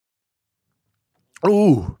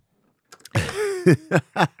Ooh.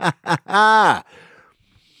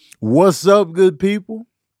 What's up, good people?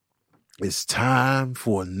 It's time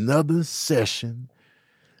for another session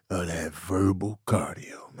of that verbal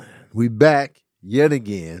cardio, man. We back yet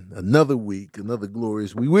again, another week, another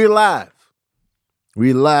glorious week. We're live.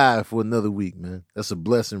 We're live for another week, man. That's a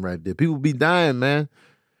blessing right there. People be dying, man.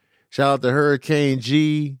 Shout out to Hurricane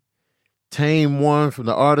G, Tame One from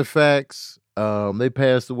the Artifacts. They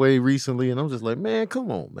passed away recently, and I'm just like, man,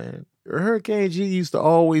 come on, man. Hurricane G used to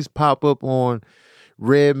always pop up on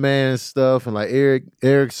Redman stuff and like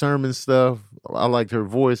Eric Sermon stuff. I liked her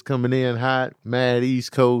voice coming in hot, mad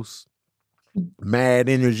East Coast, mad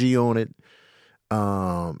energy on it.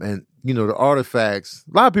 And you know, the Artifacts,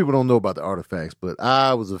 a lot of people don't know about the Artifacts, but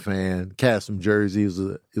I was a fan. Cats from Jersey.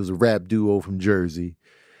 It was a rap duo from Jersey.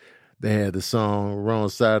 They had the song Wrong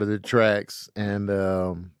Side of the Tracks, and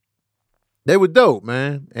they were dope,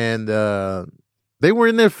 man. And they were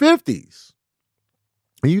in their 50s.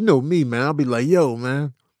 And you know me, man. I'll be like, yo,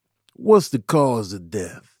 man, what's the cause of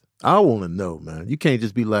death? I want to know, man. You can't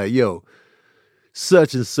just be like, yo,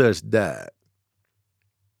 such and such died.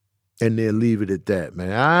 And then leave it at that,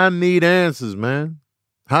 man. I need answers, man.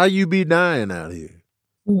 How you be dying out here?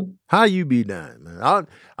 How you be dying, man?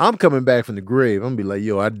 I'm coming back from the grave. I'm gonna be like,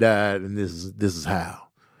 yo, I died, and this is how.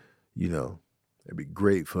 You know, it'd be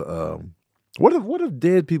great for what if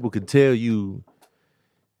dead people could tell you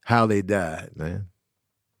how they died, man?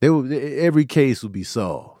 Every case would be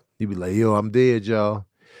solved. You'd be like, yo, I'm dead, y'all.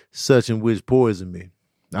 Such and which poisoned me.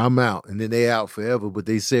 I'm out, and then they out forever. But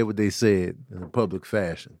they said what they said in a public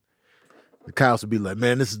fashion. The cops would be like,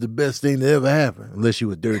 man, this is the best thing that ever happened, unless you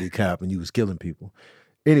were a dirty cop and you was killing people.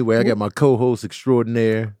 Anyway, I got my co-host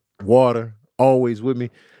extraordinaire, Water, always with me.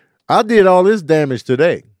 I did all this damage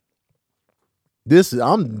today.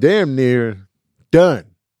 I'm damn near done.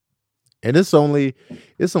 And it's only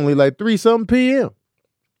like 3-something p.m.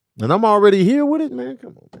 And I'm already here with it, man.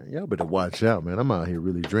 Come on, man. Y'all better watch out, man. I'm out here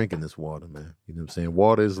really drinking this water, man. You know what I'm saying?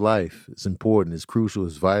 Water is life. It's important. It's crucial.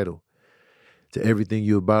 It's vital to everything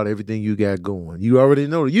you about, everything you got going. You already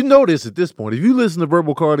know. You know this at this point. If you listen to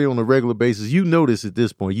Verbal Cardio on a regular basis, you know this at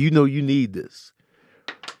this point. You know you need this.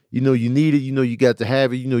 You know you need it. You know you got to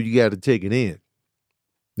have it. You know you got to take it in.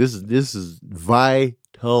 This is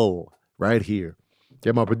vital right here.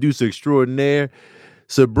 Got my producer extraordinaire,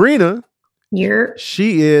 Sabrina.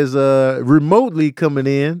 She is remotely coming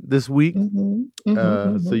in this week.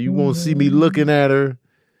 So you won't see me looking at her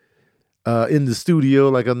in the studio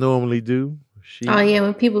like I normally do.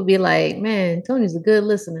 When people be like, man, Tony's a good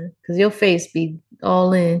listener because your face be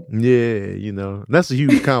all in. Yeah, you know, that's a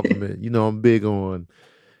huge compliment. You know, I'm big on,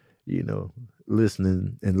 you know,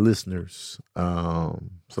 listening and listeners. So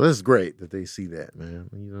that's great that they see that, man.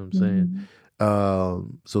 You know what I'm saying?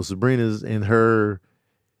 So Sabrina's in her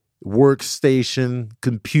workstation,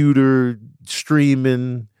 computer,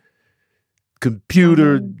 streaming,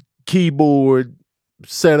 computer, keyboard,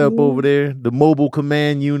 set up over there, the mobile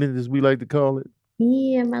command unit, as we like to call it.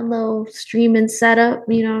 Yeah, my little streaming setup,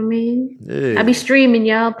 you know what I mean? Yeah. I be streaming,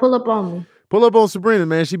 y'all. Pull up on me. Pull up on Sabrina,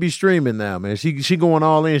 man. She be streaming now, man. She going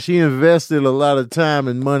all in. She invested a lot of time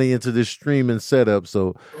and money into this streaming setup.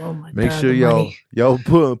 So make sure y'all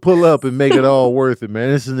pull up and make it all worth it, man.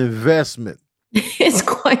 It's an investment. It's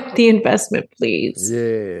quite the investment, please.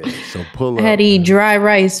 Yeah. So pull up. I had to eat dry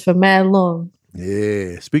rice for mad long.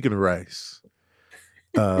 Yeah. Speaking of rice.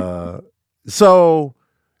 So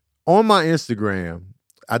on my Instagram,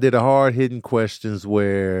 I did a hard-hitting questions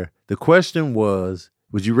where the question was,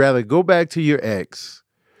 would you rather go back to your ex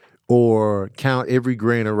or count every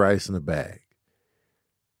grain of rice in the bag?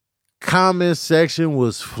 Comment section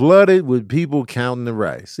was flooded with people counting the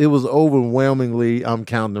rice. It was overwhelmingly, I'm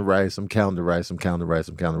counting the rice, I'm counting the rice, I'm counting the rice,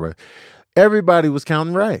 I'm counting the rice. Everybody was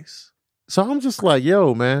counting rice. So I'm just like,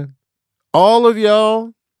 yo, man, all of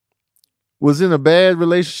y'all was in a bad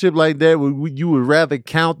relationship like that, you would rather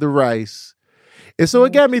count the rice. And so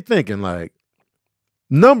it got me thinking, like,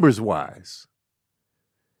 numbers-wise,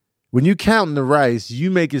 when you counting the rice, you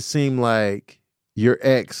make it seem like your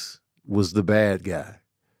ex was the bad guy.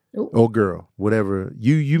 Ooh. Or girl, whatever.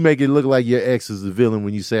 You make it look like your ex is the villain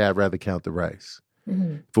when you say, I'd rather count the rice.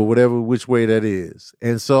 For which way that is.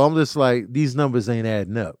 And so I'm just like, these numbers ain't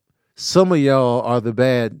adding up. Some of y'all are the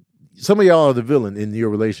villain in your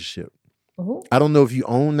relationship. I don't know if you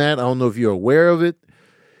own that. I don't know if you're aware of it,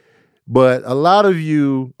 but a lot of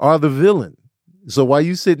you are the villain. So while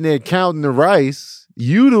you sitting there counting the rice,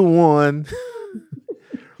 you the one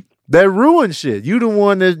that ruined shit. You the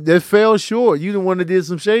one that fell short. You the one that did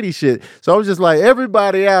some shady shit. So I was just like,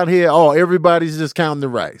 everybody out here, everybody's just counting the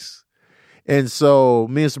rice. And so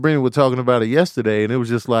me and Sabrina were talking about it yesterday, and it was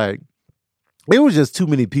just like, it was just too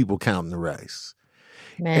many people counting the rice.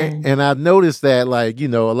 Man. And I've noticed that, like, you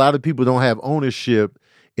know, a lot of people don't have ownership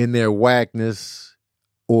in their whackness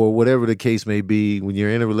or whatever the case may be. When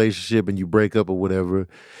you're in a relationship and you break up or whatever,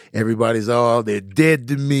 everybody's, oh, they're dead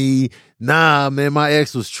to me. Nah, man, my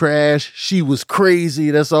ex was trash. She was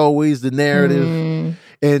crazy. That's always the narrative.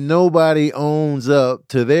 And nobody owns up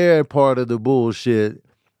to their part of the bullshit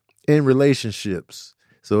in relationships.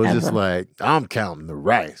 So it's just like, I'm counting the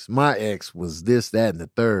rice. My ex was this, that, and the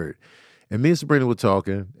third. And me and Sabrina were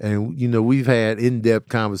talking, and, you know, we've had in-depth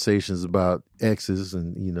conversations about exes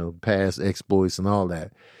and, you know, past exploits and all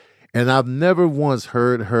that. And I've never once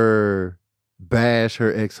heard her bash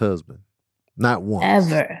her ex-husband. Not once.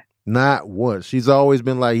 Ever. Not once. She's always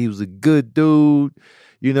been like, he was a good dude,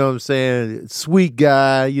 you know what I'm saying? Sweet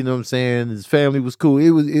guy, you know what I'm saying? His family was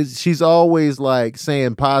cool. She's always like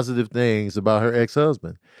saying positive things about her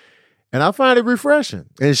ex-husband. And I find it refreshing.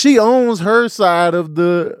 And she owns her side of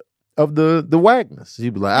the whackness.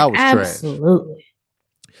 She'd be like, I was trash. Absolutely.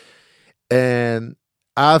 And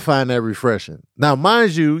I find that refreshing. Now,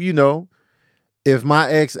 mind you, you know, if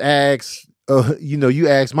my ex asks, you know, you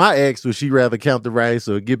ask my ex, would she rather count the rice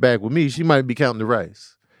or get back with me? She might be counting the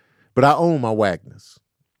rice. But I own my whackness.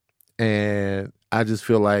 And I just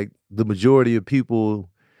feel like the majority of people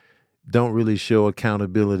don't really show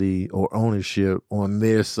accountability or ownership on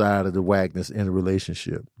their side of the whackness in a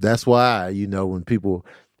relationship. That's why, you know, when people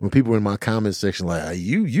in my comment section like,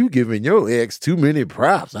 you giving your ex too many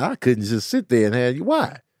props. I couldn't just sit there and have you.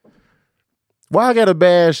 Why? Why I gotta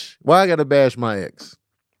bash my ex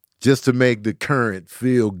just to make the current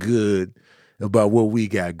feel good about what we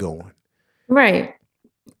got going? Right.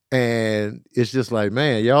 And it's just like,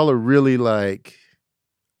 man, y'all are really like,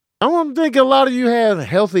 I don't think a lot of you have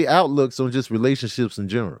healthy outlooks on just relationships in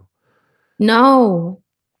general. No.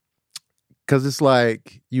 Because it's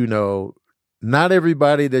like, you know, not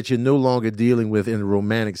everybody that you're no longer dealing with in a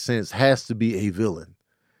romantic sense has to be a villain.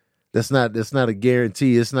 That's not a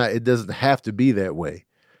guarantee. It doesn't have to be that way.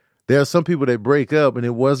 There are some people that break up and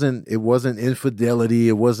it wasn't infidelity.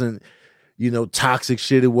 It wasn't, you know, toxic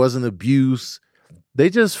shit. It wasn't abuse. They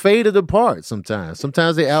just faded apart sometimes.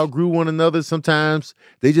 Sometimes they outgrew one another. Sometimes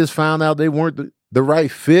they just found out they weren't the right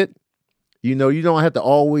fit. You know, you don't have to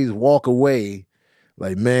always walk away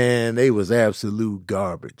like, man, they was absolute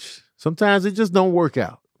garbage. Sometimes it just don't work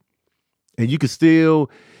out. And you can still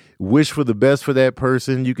wish for the best for that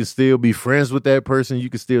person. You can still be friends with that person. You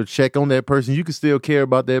can still check on that person. You can still care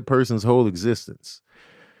about that person's whole existence.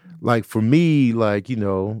 Like for me, like, you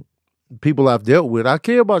know, people I've dealt with, I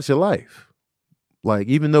care about your life. Like,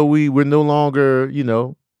 even though we're no longer, you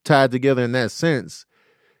know, tied together in that sense,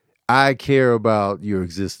 I care about your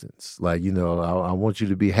existence. Like, you know, I want you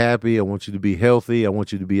to be happy. I want you to be healthy. I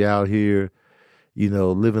want you to be out here, you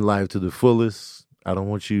know, living life to the fullest. I don't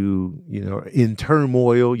want you, you know, in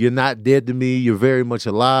turmoil. You're not dead to me. You're very much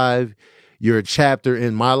alive. You're a chapter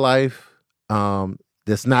in my life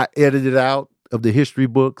that's not edited out of the history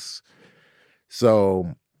books.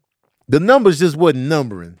 So the numbers just wasn't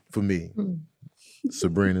numbering for me.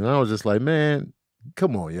 Sabrina. And I was just like, man,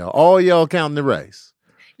 come on, y'all. All y'all counting the rice.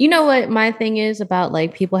 You know what my thing is about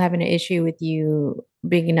like people having an issue with you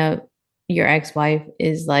bringing up your ex-wife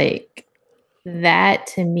is like, that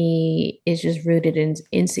to me is just rooted in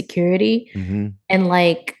insecurity. Mm-hmm. And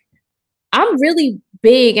like, I'm really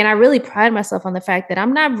big and I really pride myself on the fact that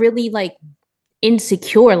I'm not really like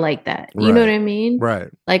insecure like that. You know what I mean? Right.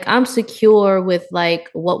 Like I'm secure with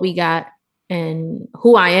like what we got and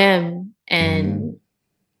who I am and,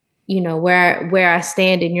 you know, where I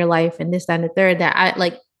stand in your life and this, that, and the third, that I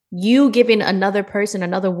like you giving another person,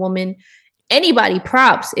 another woman, anybody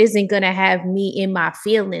props isn't going to have me in my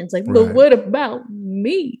feelings. Like, but what about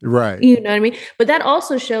me? Right. You know what I mean? But that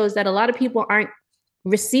also shows that a lot of people aren't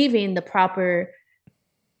receiving the proper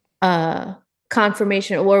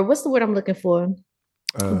confirmation, or what's the word I'm looking for?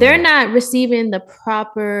 They're not receiving the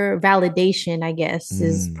proper validation, I guess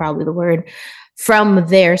is probably the word, from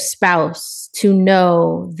their spouse to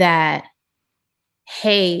know that,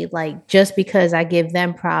 hey, like just because I give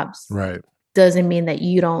them props doesn't mean that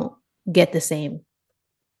you don't get the same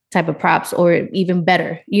type of props or even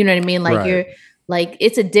better. You know what I mean? Like you're like,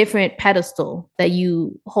 it's a different pedestal that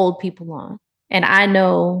you hold people on. And I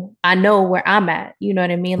know where I'm at. You know what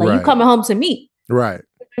I mean? Like you coming home to me. Right.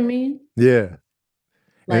 You know what I mean? Yeah.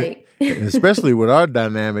 Like, and especially with our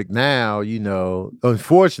dynamic now, you know,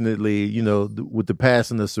 unfortunately, you know, with the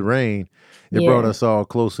passing of Serene, it brought us all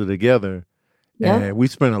closer together. Yep. And we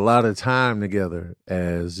spent a lot of time together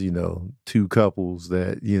as, you know, two couples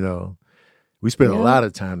that, you know, We spend a lot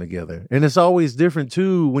of time together. And it's always different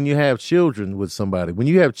too when you have children with somebody. When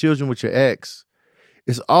you have children with your ex,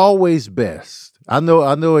 it's always best. I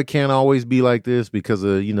know it can't always be like this because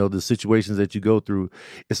of, the situations that you go through.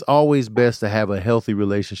 It's always best to have a healthy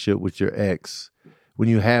relationship with your ex when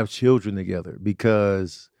you have children together,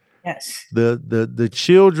 because the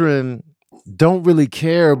children don't really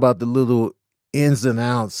care about the little ins and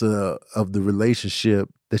outs of the relationship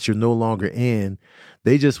that you're no longer in.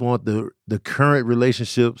 They just want the current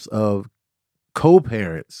relationships of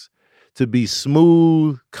co-parents to be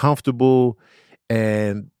smooth, comfortable,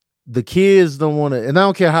 and the kids don't want to. And I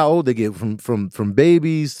don't care how old they get, from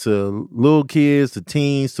babies to little kids to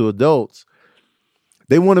teens to adults.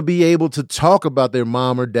 They want to be able to talk about their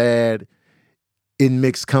mom or dad in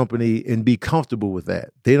mixed company and be comfortable with that.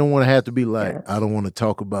 They don't want to have to be like, I don't want to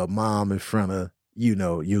talk about mom in front of,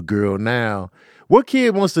 your girl now. What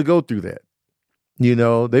kid wants to go through that?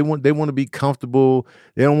 They want to be comfortable.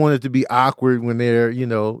 They don't want it to be awkward when they're,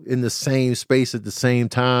 in the same space at the same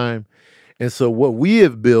time. And so what we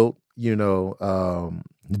have built,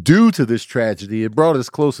 due to this tragedy, it brought us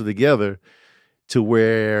closer together to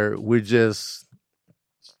where we're just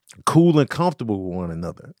cool and comfortable with one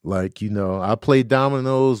another. Like, I play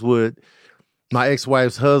dominoes with my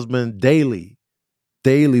ex-wife's husband daily.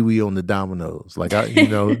 Daily we on the dominoes. Like,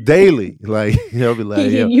 daily. Like, be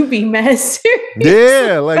like, you be mad serious.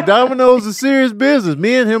 Yeah, like dominoes is serious business.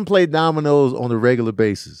 Me and him play dominoes on a regular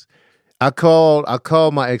basis. I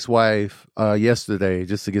called my ex-wife yesterday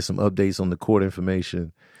just to get some updates on the court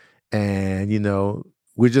information. And,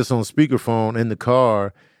 we're just on speakerphone in the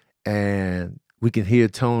car, and we can hear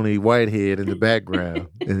Tony Whitehead in the background.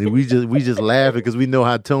 And we just laughing because we know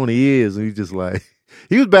how Tony is. And we just like,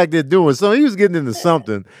 he was back there doing something. He was getting into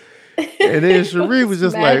something. And then Sheree was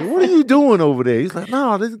just like, what are you doing over there? He's like,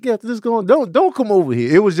 no, this going. Don't come over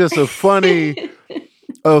here. It was just a funny,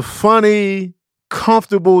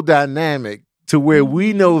 comfortable dynamic to where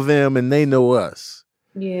we know them and they know us.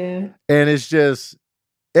 Yeah. And it's just,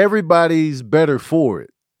 everybody's better for it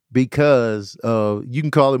because you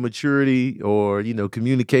can call it maturity or,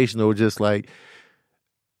 communication, or just like,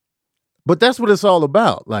 but that's what it's all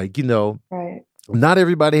about. Like, right. Not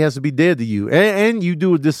everybody has to be dead to you. And you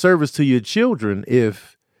do a disservice to your children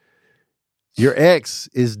if your ex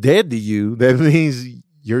is dead to you. That means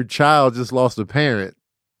your child just lost a parent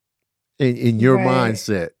in your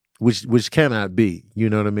mindset, which cannot be. You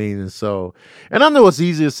know what I mean? And so, and I know it's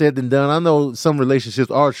easier said than done. I know some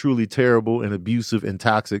relationships are truly terrible and abusive and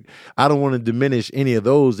toxic. I don't want to diminish any of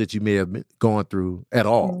those that you may have gone through at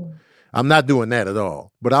all. I'm not doing that at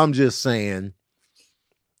all. But I'm just saying,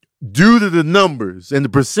 due to the numbers and the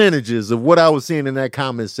percentages of what I was seeing in that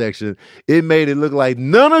comment section, it made it look like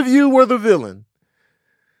none of you were the villain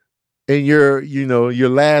in your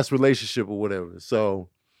last relationship or whatever. So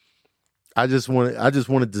I just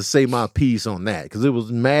wanted to say my piece on that because it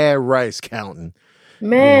was mad rice counting.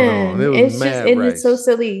 Man, it's so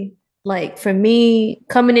silly. Like for me,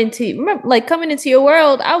 coming into your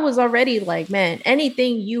world, I was already like, man,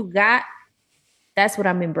 anything you got, that's what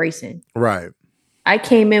I'm embracing. Right. I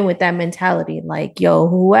came in with that mentality, like, yo,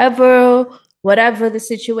 whatever the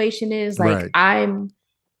situation is, like, I'm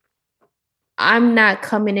not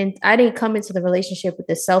coming in. I didn't come into the relationship with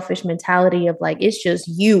the selfish mentality of like, it's just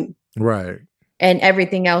you. Right. And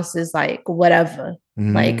everything else is like, whatever.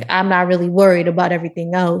 Mm-hmm. Like, I'm not really worried about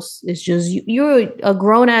everything else. It's just, you're a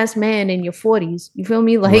grown ass man in your 40s. You feel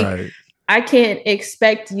me? Like, I can't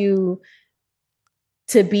expect you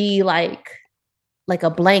to be like a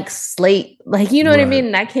blank slate. Like, you know what I mean?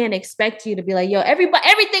 And I can't expect you to be like, yo,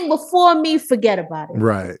 everything before me, forget about it.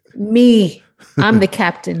 Right. Me, I'm the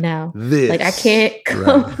captain now. Like, I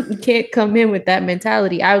can't come in with that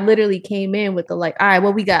mentality. I literally came in with the like, all right,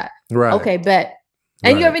 what we got? Right. Okay, bet.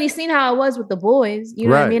 And you already seen how I was with the boys. You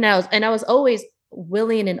know what I mean? I was always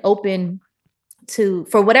willing and open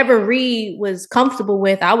for whatever Ree was comfortable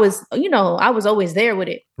with. I was always there with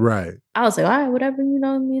it. Right. I was like, all right, whatever,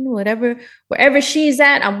 whatever, wherever she's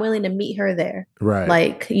at, I'm willing to meet her there. Right.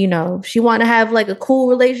 Like, if she want to have like a cool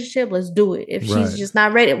relationship, let's do it. If she's just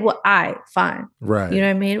not ready, well, fine. Right. You know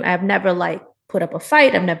what I mean? I've never like put up a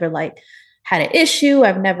fight. I've never like had an issue.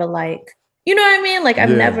 I've never like, you know what I mean? Like I've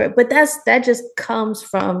never, but that just comes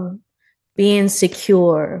from being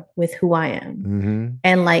secure with who I am. Mm-hmm.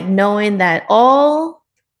 And like knowing that all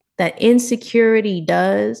that insecurity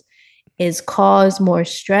does is cause more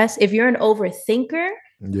stress. If you're an overthinker,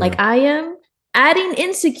 like I am, adding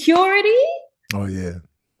insecurity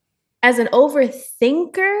as an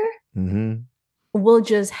overthinker will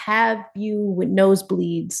just have you with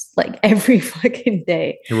nosebleeds like every fucking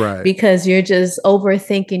day. Right. Because you're just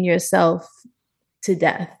overthinking yourself to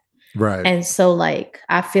death. Right. And so like,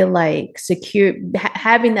 I feel like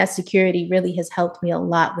having that security really has helped me a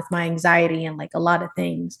lot with my anxiety and like a lot of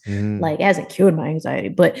things. Like, it hasn't cured my anxiety,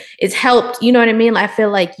 but it's helped, you know what I mean? I feel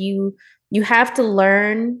like you have to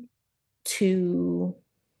learn to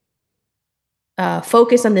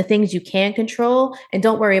focus on the things you can control and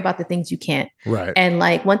don't worry about the things you can't. Right. And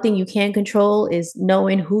like, one thing you can control is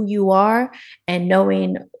knowing who you are and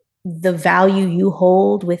knowing the value you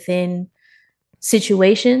hold within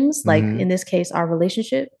situations, like in this case, our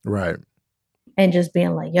relationship. Right. And just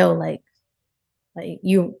being like, yo, like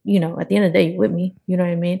you know, at the end of the day, you're with me, you know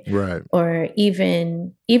what I mean? Right. Or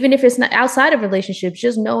even if it's not outside of relationships,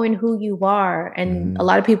 just knowing who you are. And a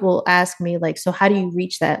lot of people ask me like, so how do you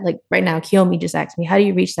reach that? Like right now, Kiyomi just asked me, how do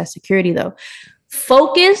you reach that security though?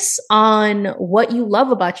 Focus on what you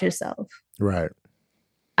love about yourself. Right.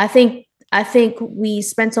 I think we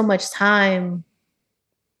spend so much time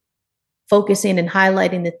focusing and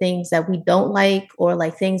highlighting the things that we don't like, or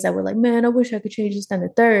like things that we're like, man, I wish I could change this, and the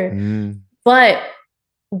third. But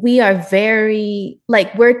we are very,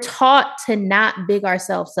 like, we're taught to not big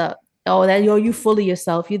ourselves up. Oh, that, yo, you full of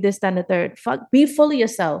yourself. You this, that, and the third. Fuck, be full of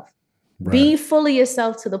yourself. Right. Be full of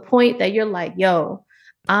yourself to the point that you're like, yo,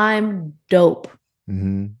 I'm dope.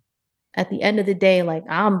 At the end of the day, like,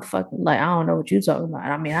 I'm fucking, like, I don't know what you're talking about.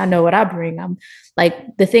 I mean, I know what I bring. I'm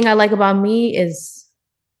like, the thing I like about me is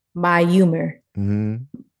my humor, you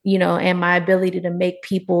know, and my ability to make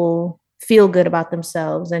people feel good about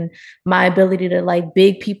themselves, and my ability to like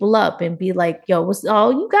big people up and be like, yo,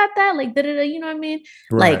 you got that? Like, da-da-da, you know what I mean?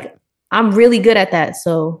 Right. Like, I'm really good at that.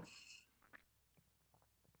 So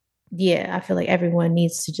yeah, I feel like everyone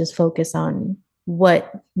needs to just focus on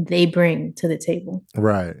what they bring to the table.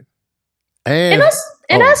 Right. And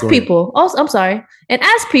ask people. Also, I'm sorry. And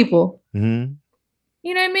ask people. You know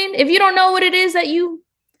what I mean? If you don't know what it is that you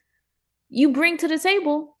bring to the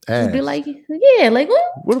table, just be like, yeah, like,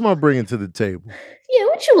 what am I bringing to the table? Yeah,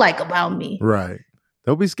 what you like about me? Right.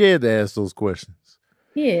 Don't be scared to ask those questions.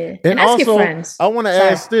 Yeah. And ask also, your friends. I want to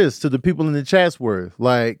ask this to the people in the Chatsworth.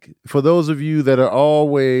 Like, for those of you that are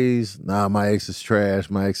always, my ex is trash,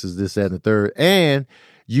 my ex is this, that, and the third, and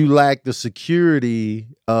you lack the security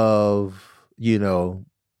of, you know,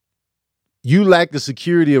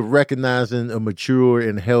 recognizing a mature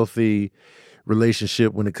and healthy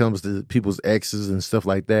relationship when it comes to people's exes and stuff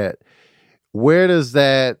like that. Where does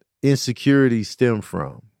that insecurity stem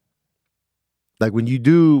from? Like, when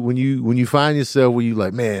you find yourself where you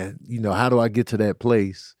like, man, you know, how do I get to that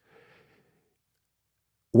place?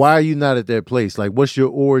 Why are you not at that place? Like, what's your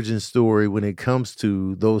origin story when it comes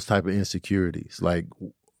to those type of insecurities? Like,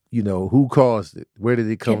 you know, who caused it? Where did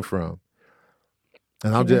it come from?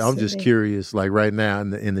 And I'm just curious, like right now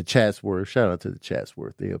in the Chatsworth, shout out to the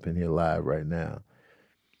Chatsworth, they up in here live right now.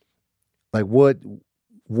 Like, what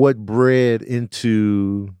bred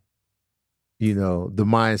into, you know, the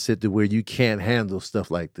mindset to where you can't handle stuff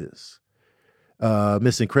like this?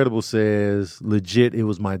 Miss Incredible says, legit, it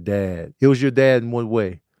was my dad. It was your dad in what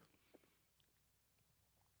way?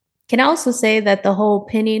 Can I also say that the whole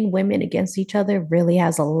pinning women against each other really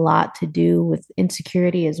has a lot to do with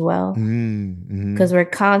insecurity as well? Because we're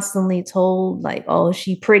constantly told, like, oh,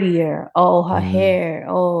 she prettier, oh, her hair,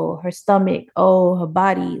 oh, her stomach, oh, her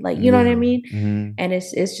body, like, you know what I mean? And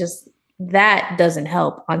it's just, that doesn't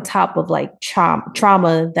help on top of like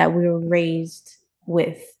trauma that we were raised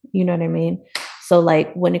with, you know what I mean? So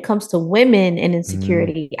like, when it comes to women and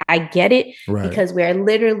insecurity, I get it, because we're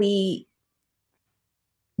literally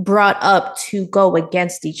brought up to go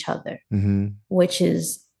against each other, which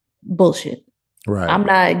is bullshit.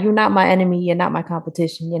 Right. You're not my enemy. You're not my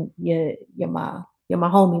competition. You're my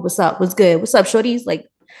homie. What's up? What's good? What's up, shorties? Like,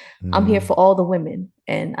 I'm here for all the women.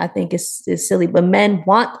 And I think it's silly, but men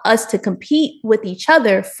want us to compete with each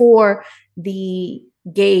other for the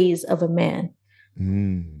gaze of a man.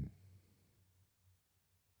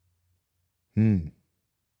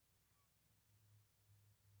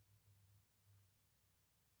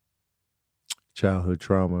 Childhood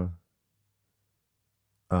trauma.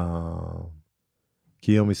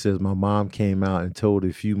 Kiyomi says, my mom came out and told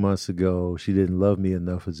a few months ago she didn't love me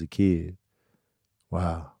enough as a kid.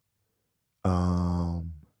 Wow.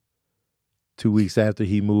 2 weeks after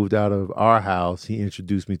he moved out of our house, he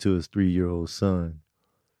introduced me to his 3-year-old son.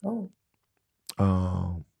 Oh.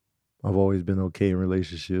 I've always been okay in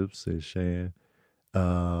relationships, says Shan.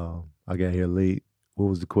 I got here late. What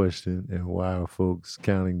was the question? And why are folks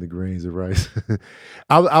counting the grains of rice?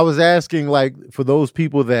 I was asking, like, for those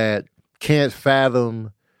people that can't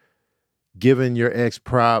fathom giving your ex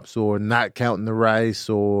props or not counting the rice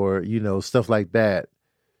or, you know, stuff like that.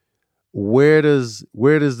 where does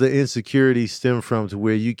the insecurity stem from to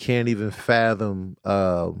where you can't even fathom,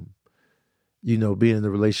 being in a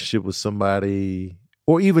relationship with somebody,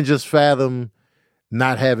 or even just fathom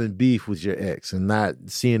not having beef with your ex and not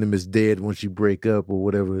seeing him as dead once you break up or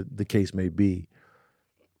whatever the case may be.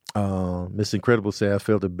 Miss Incredible said, I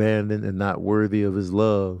felt abandoned and not worthy of his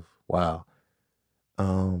love. Wow.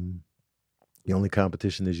 The only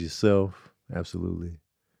competition is yourself. Absolutely.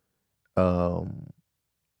 You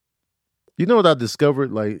know what I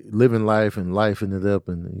discovered, like living life and lifing it up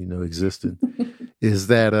and, existing, is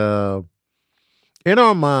that in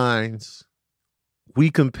our minds, we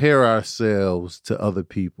compare ourselves to other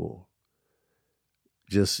people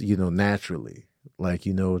just, naturally. Like,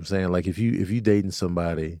 you know what I'm saying? Like if you dating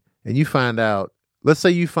somebody and you find out, let's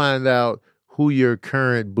say you find out who your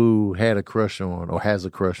current boo had a crush on or has a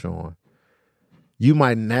crush on, you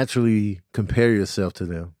might naturally compare yourself to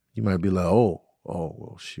them. You might be like, oh,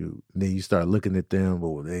 well, shoot. And then you start looking at them,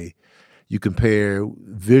 or you compare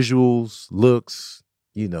visuals, looks,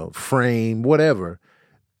 frame, whatever,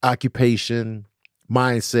 occupation,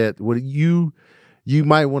 mindset. What you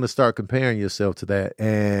might want to start comparing yourself to that.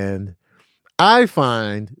 And I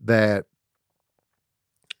find that,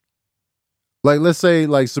 like, let's say,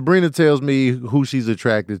 like Sabrina tells me who she's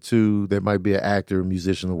attracted to that might be an actor,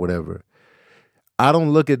 musician, or whatever. I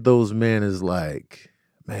don't look at those men as like,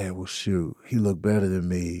 man, well, shoot, he looked better than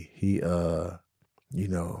me. He,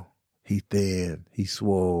 he thin, he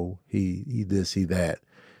swole, he this, he that.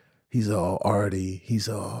 He's all arty, he's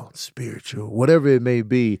all spiritual, whatever it may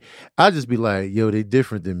be. I just be like, yo, they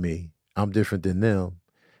different than me. I'm different than them.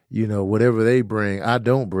 Whatever they bring, I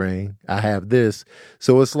don't bring. I have this.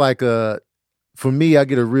 So it's like for me, I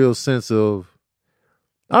get a real sense of,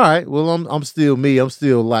 all right, well, I'm still me. I'm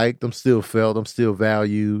still liked. I'm still felt. I'm still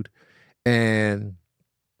valued. And,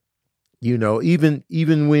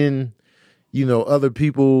 even when, other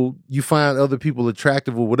people, you find other people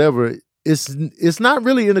attractive or whatever, it's not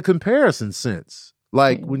really in a comparison sense.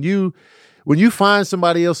 Like when you find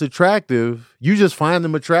somebody else attractive, you just find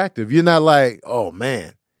them attractive. You're not like, oh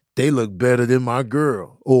man, they look better than my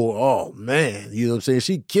girl. Or, oh man, you know what I'm saying?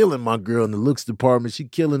 She killing my girl in the looks department. She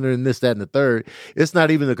killing her in this, that, and the third. It's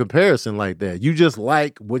not even a comparison like that. You just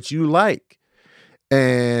like what you like.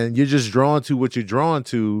 And you're just drawn to what you're drawn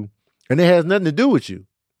to. And it has nothing to do with you.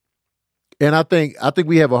 And I think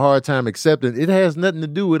we have a hard time accepting it has nothing to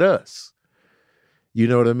do with us. You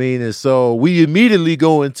know what I mean? And so we immediately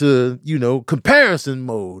go into, comparison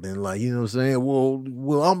mode and like, you know what I'm saying?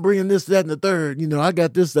 Well, I'm bringing this, that, and the third. I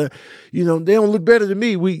got this, that, they don't look better than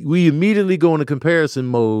me. We immediately go into comparison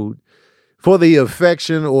mode for the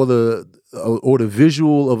affection or the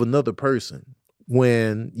visual of another person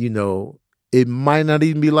when, it might not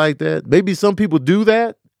even be like that. Maybe some people do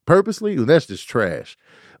that purposely. Well, that's just trash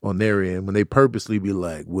on their end when they purposely be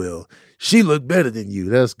like, well, she looked better than you.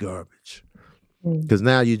 That's garbage. Because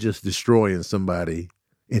now you're just destroying somebody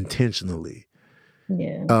intentionally.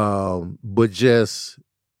 Yeah. But just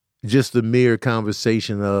the mere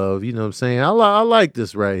conversation of, you know what I'm saying, I like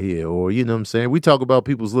this right here. Or, you know what I'm saying, we talk about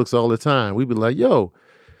people's looks all the time. We be like, yo,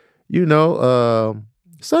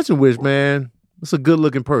 such and which, man, it's a good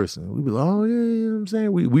looking person. We be like, oh, yeah, you know what I'm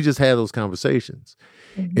saying? We just had those conversations.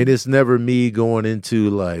 Mm-hmm. And it's never me going into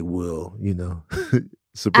like, well,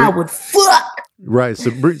 I would fuck. Right.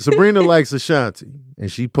 Sabrina likes Ashanti,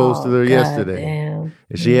 and she posted her yesterday. Damn.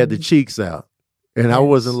 And she had the cheeks out. And yes. I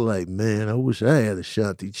wasn't like, man, I wish I had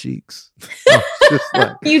Ashanti cheeks. I was just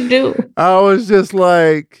like, you do. I was just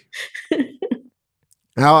like,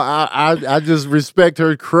 I just respect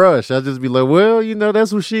her crush. I just be like, well,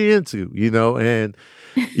 that's what she into, and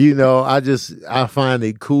I find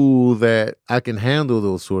it cool that I can handle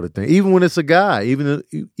those sort of things. Even when it's a guy, even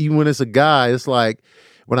when it's a guy, it's like,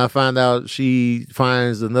 when I find out she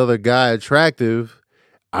finds another guy attractive,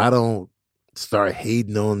 I don't start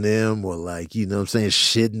hating on them or like,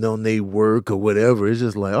 shitting on their work or whatever. It's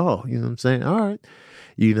just like, oh, you know what I'm saying? All right.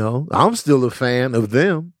 I'm still a fan of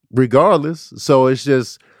them regardless. So it's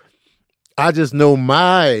just, I just know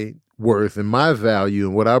my worth and my value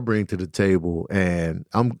and what I bring to the table. And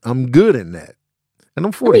I'm good in that. And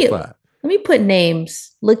I'm 45. Let me put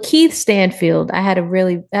names. Lakeith Stanfield. I had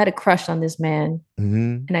a crush on this man.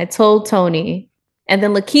 Mm-hmm. And I told Tony. And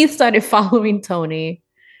then Lakeith started following Tony.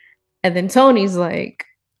 And then Tony tweeted,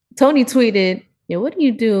 what do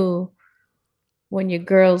you do when your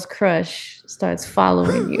girl's crush starts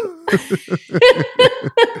following you?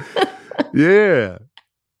 Yeah.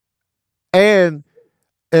 And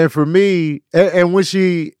for me, and when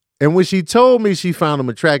she told me she found him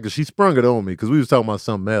attractive, she sprung it on me because we was talking about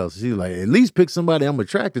something else. She was like, at least pick somebody I'm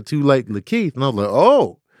attracted to like Lakeith. And I was like,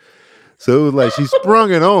 oh. So it was like she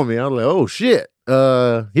sprung it on me. I was like, oh shit,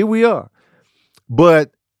 here we are.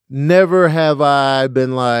 But never have I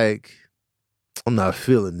been like, I'm not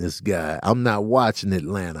feeling this guy. I'm not watching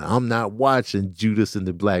Atlanta. I'm not watching Judas and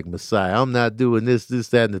the Black Messiah. I'm not doing this,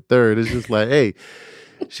 that, and the third. It's just like, hey,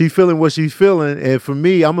 she feeling what she's feeling. And for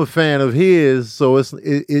me, I'm a fan of his. So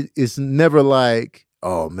it's never like,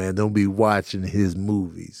 oh man, don't be watching his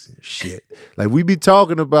movies. Shit. Like we be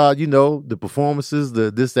talking about, the performances, the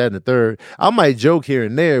this, that, and the third. I might joke here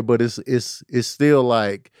and there, but it's still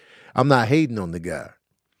like I'm not hating on the guy.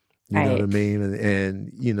 You know what I mean?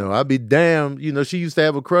 And I'd be damned, she used to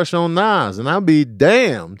have a crush on Nas, and I'd be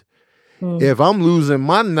damned if I'm losing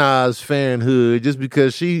my Nas fanhood just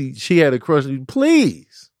because she had a crush.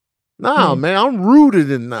 Please. Nah, man, I'm rooted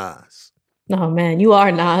in Nas. Oh man, you are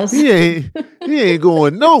Nas. He ain't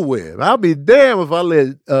going nowhere. I'll be damned if I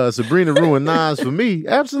let Sabrina ruin Nas for me.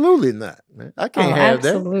 Absolutely not, man. I can't have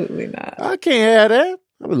that. Absolutely not. I can't have that.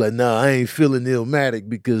 I was like, nah, I ain't feeling Illmatic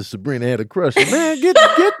because Sabrina had a crush. Man, get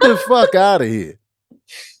the fuck out of here.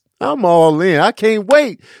 I'm all in. I can't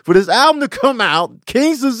wait for this album to come out.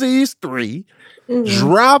 King's Disease 3,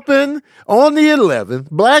 dropping on the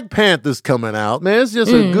 11th. Black Panther's coming out. Man, it's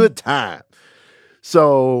just a good time.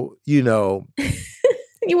 So, You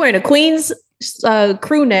wearing a Queen's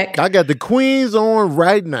crew neck. I got the Queens on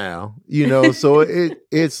right now, so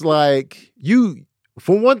it's like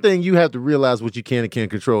for one thing, you have to realize what you can and can't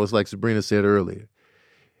control. It's like Sabrina said earlier.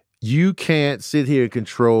 You can't sit here and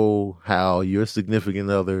control how your significant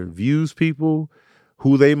other views people,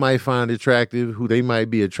 who they might find attractive, who they might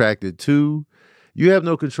be attracted to. You have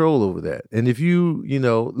no control over that. And if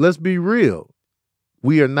let's be real.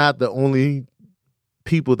 We are not the only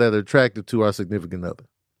people that are attracted to our significant other.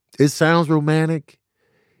 It sounds romantic.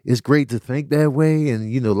 It's great to think that way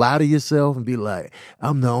and, lie to yourself and be like,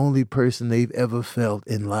 I'm the only person they've ever felt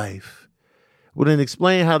in life. Well, then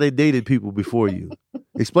explain how they dated people before you.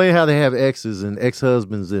 Explain how they have exes and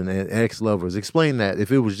ex-husbands and ex-lovers. Explain that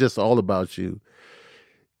if it was just all about you.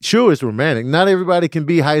 Sure, it's romantic. Not everybody can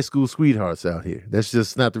be high school sweethearts out here. That's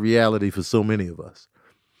just not the reality for so many of us.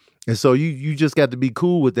 And so you just got to be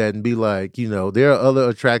cool with that and be like, there are other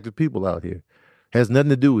attractive people out here. Has nothing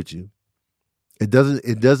to do with you. It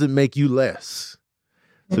doesn't make you less.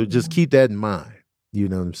 So just keep that in mind. You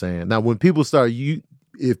know what I'm saying? Now, when people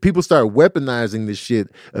if people start weaponizing this shit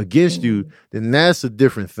against you, then that's a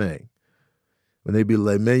different thing. When they be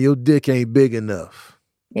like, man, your dick ain't big enough.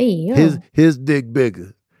 Hey, yo. His dick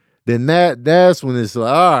bigger. Then that's when it's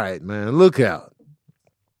like, all right, man, look out.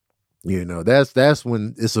 That's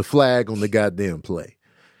when it's a flag on the goddamn play.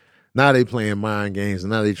 Now they playing mind games and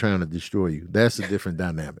now they trying to destroy you. That's a different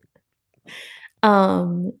dynamic.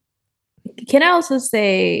 Can I also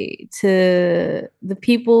say to the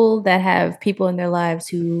people that have people in their lives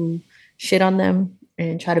who shit on them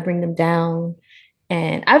and try to bring them down,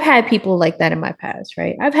 and I've had people like that in my past,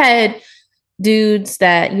 right? I've had dudes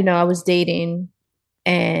that, I was dating,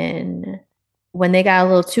 and when they got a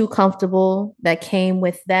little too comfortable, that came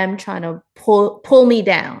with them trying to pull me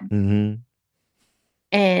down. Mm-hmm.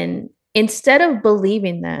 And instead of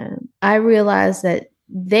believing them, I realized that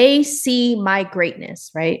they see my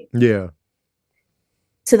greatness, right? Yeah.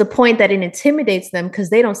 To the point that it intimidates them because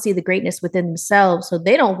they don't see the greatness within themselves. So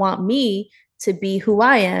they don't want me to be who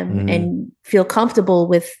I am and feel comfortable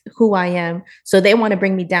with who I am. So they want to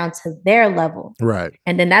bring me down to their level. Right.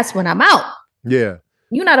 And then that's when I'm out. Yeah.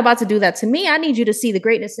 You're not about to do that to me. I need you to see the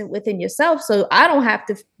greatness within yourself so I don't have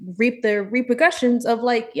to reap the repercussions of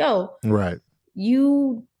like, yo, right.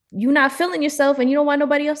 You not feeling yourself and you don't want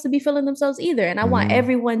nobody else to be feeling themselves either. And I want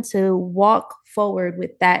everyone to walk forward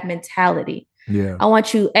with that mentality. Yeah. I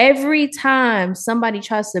want you, every time somebody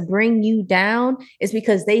tries to bring you down, it's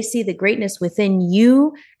because they see the greatness within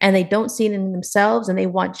you and they don't see it in themselves and they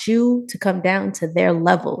want you to come down to their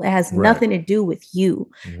level. It has nothing to do with you.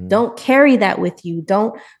 Don't carry that with you.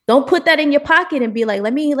 Don't put that in your pocket and be like,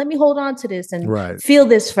 let me hold on to this and feel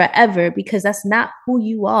this forever, because that's not who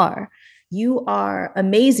you are. You are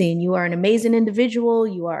amazing. You are an amazing individual.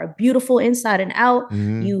 You are beautiful inside and out.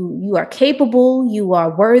 You are capable. You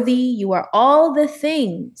are worthy. You are all the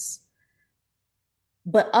things.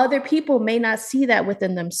 But other people may not see that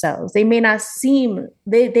within themselves. They may not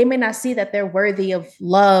they may not see that they're worthy of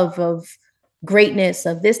love, of greatness,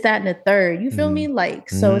 of this, that, and the third. You feel me? Like,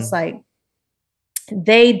 so it's like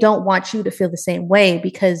they don't want you to feel the same way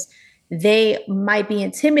because they might be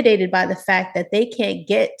intimidated by the fact that they can't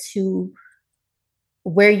get to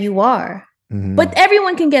where you are. But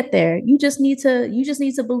everyone can get there. You just need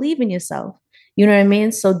to believe in yourself. You know what I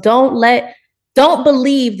mean? So don't let Don't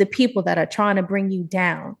believe the people that are trying to bring you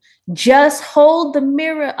down. Just hold the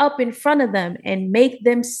mirror up in front of them and make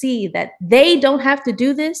them see that they don't have to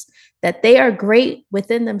do this, that they are great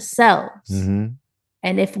within themselves. Mm-hmm.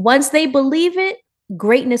 And if once they believe it,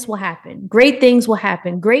 greatness will happen. Great things will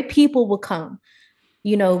happen. Great people will come.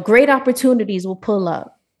 You know, great opportunities will pull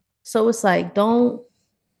up. So it's like, don't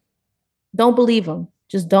believe them.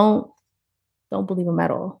 Just don't believe them at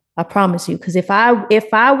all. I promise you. Because if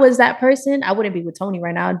I was that person, I wouldn't be with Tony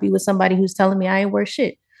right now. I'd be with somebody who's telling me I ain't worth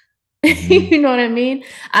shit. Mm-hmm. You know what I mean?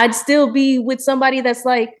 I'd still be with somebody that's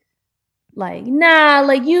like, nah,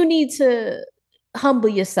 like you need to humble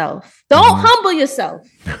yourself. Don't humble yourself.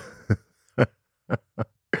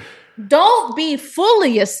 Don't be full of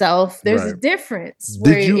yourself. There's a difference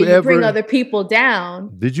where you bring other people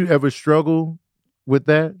down. Did you ever struggle with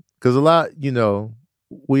that? Because a lot, you know,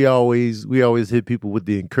 we always hit people with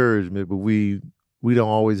the encouragement, but we don't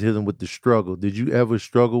always hit them with the struggle. Did you ever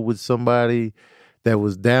struggle with somebody that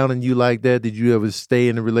was down on you like that? Did you ever stay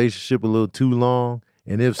in a relationship a little too long?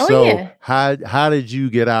 And if so, how did you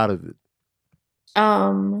get out of it?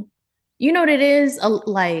 You know what it is?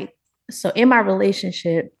 Like, so in my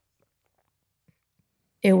relationship,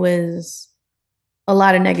 it was a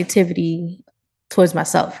lot of negativity towards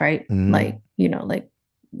myself, right? Mm-hmm. Like, you know, like,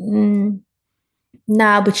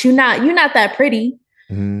 nah, but you're not that pretty.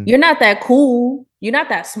 Mm-hmm. You're not that cool. You're not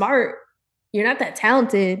that smart. You're not that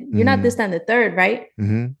talented. You're not this, that, and the third, right?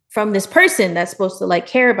 Mm-hmm. From this person that's supposed to like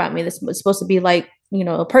care about me. That's supposed to be like, you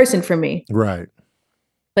know, a person for me. Right.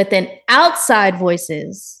 But then outside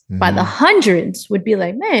voices by the hundreds would be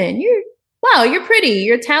like, man, you're pretty.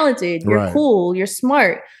 You're talented. You're cool. You're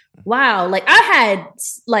smart. Wow. Like I've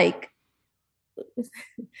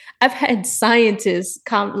had scientists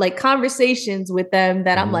conversations with them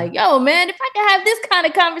that I'm like, yo, man, if I could have this kind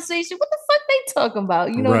of conversation, what the fuck they talking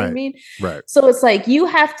about? You know what I mean? Right. So it's like you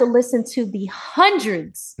have to listen to the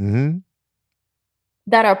hundreds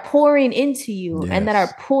that are pouring into you and that are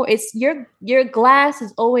it's your glass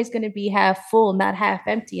is always going to be half full, not half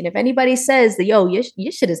empty. And if anybody says that, yo, your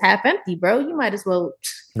shit is half empty, bro, you might as well,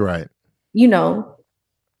 you know.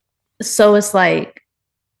 So it's like,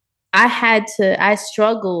 I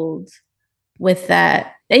struggled with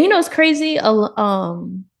that. And you know, it's crazy.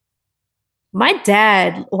 My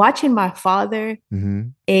dad, watching my father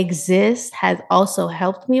exist has also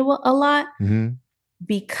helped me a lot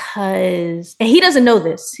because, and he doesn't know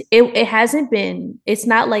this. It hasn't been, it's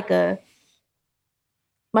not like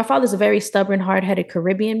my father's a very stubborn, hard-headed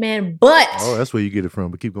Caribbean man, but. Oh, that's where you get it from,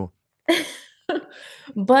 but keep going.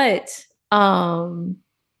 But,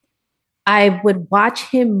 I would watch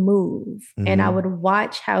him move and I would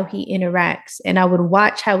watch how he interacts and I would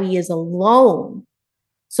watch how he is alone.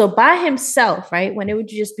 So by himself, right? When it would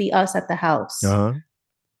just be us at the house,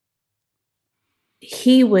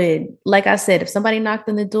 he would, like I said, if somebody knocked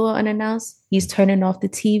on the door unannounced, he's turning off the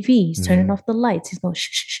TV, he's turning off the lights. He's going,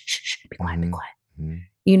 shh, be quiet, be quiet.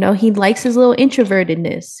 You know, he likes his little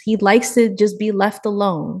introvertedness. He likes to just be left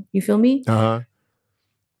alone. You feel me? But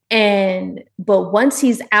once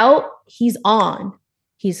he's out, he's on.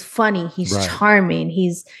 He's funny. He's charming.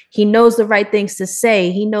 He knows the right things to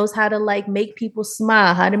say. He knows how to like make people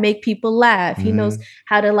smile, how to make people laugh. He knows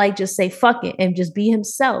how to like just say fuck it and just be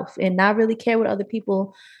himself and not really care what other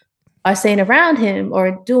people are saying around him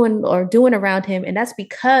or doing around him. And that's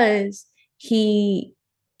because he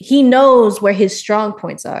knows where his strong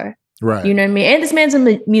points are. Right. You know what I mean? And this man's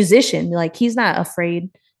a musician. Like he's not afraid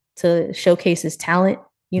to showcase his talent.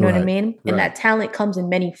 You know what I mean? And that talent comes in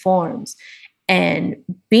many forms. And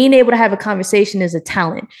being able to have a conversation is a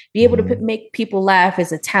talent. Be able to make people laugh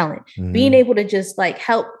is a talent. Being able to just like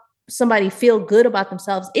help somebody feel good about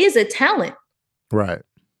themselves is a talent. Right.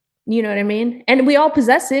 You know what I mean? And we all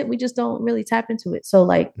possess it. We just don't really tap into it. So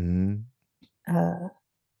like, the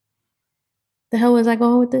hell was I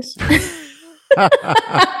going with this?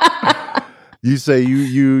 You say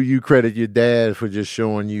you credit your dad for just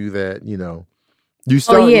showing you that, you know, you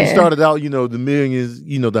started out, you know, the millions,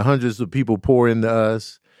 you know, the hundreds of people pour into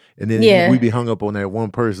us, and then we be hung up on that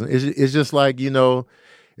one person. It's just like, you know,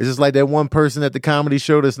 it's just like that one person at the comedy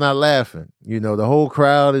show that's not laughing. You know, the whole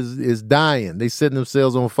crowd is dying. They setting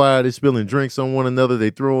themselves on fire. They spilling drinks on one another.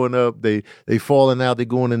 They throwing up. They falling out. They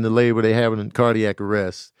going into labor. They having cardiac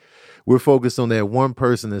arrest. We're focused on that one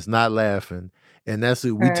person that's not laughing. And that's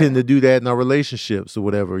it. We tend to do that in our relationships or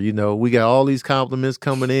whatever. You know, we got all these compliments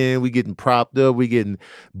coming in. We getting propped up. We getting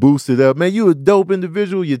boosted up. Man, you a dope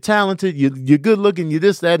individual. You're talented. You're good looking. You're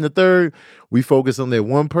this, that, and the third. We focus on that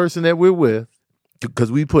one person that we're with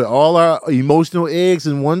because we put all our emotional eggs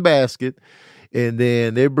in one basket, and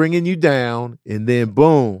then they're bringing you down, and then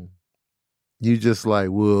boom, You just like,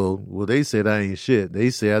 well, they said I ain't shit.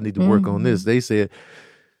 They say I need to work on this. They said,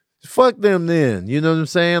 fuck them then. You know what I'm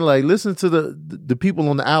saying? Like, listen to the people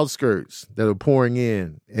on the outskirts that are pouring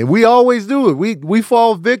in. And we always do it. We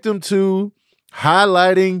fall victim to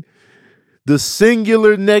highlighting the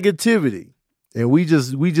singular negativity. And we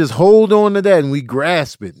just hold on to that and we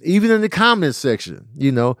grasp it. Even in the comment section,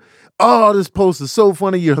 oh, this post is so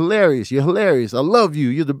funny. You're hilarious. You're hilarious. I love you.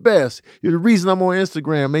 You're the best. You're the reason I'm on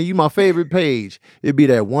Instagram, man. You my favorite page. It'd be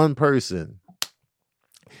that one person.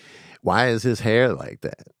 Why is his hair like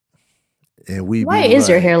that? And why is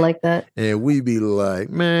your hair like that? And we be like,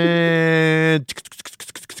 man,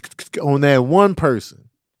 on that one person.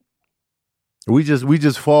 We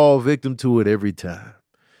just fall victim to it every time.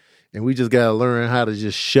 And we just got to learn how to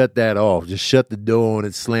just shut that off. Just shut the door on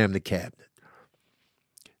and slam the cabinet.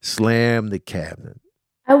 Slam the cabinet.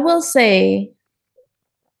 I will say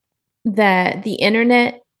that the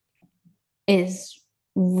internet is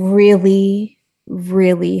really,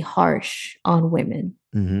 really harsh on women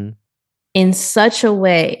in such a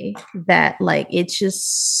way that, like, it's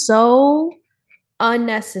just so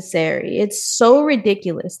unnecessary. It's so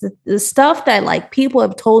ridiculous. The stuff that, like, people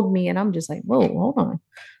have told me, and I'm just like, whoa, hold on.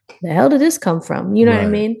 The hell did this come from? You know what I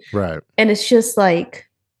mean? Right. And it's just like,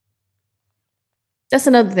 that's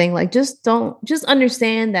another thing. Like, just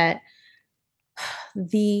understand that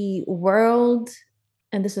the world,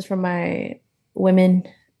 and this is for my women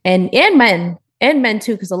and men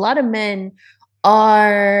too, because a lot of men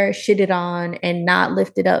are shitted on and not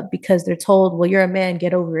lifted up because they're told, well, you're a man,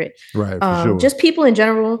 get over it. Right. For sure. Just people in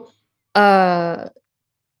general, don't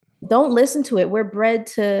listen to it. We're bred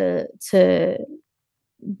to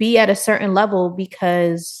be at a certain level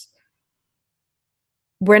because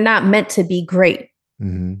we're not meant to be great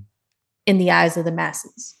in the eyes of the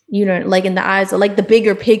masses, like in the eyes of, like, the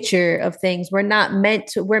bigger picture of things. We're meant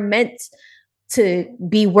to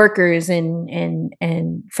be workers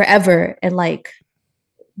and forever, and like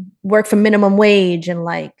work for minimum wage and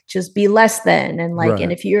like just be less than, and like, right.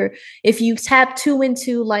 And if you tap too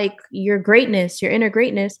into like your greatness, your inner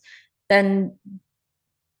greatness, then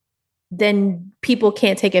people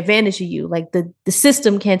can't take advantage of you. Like the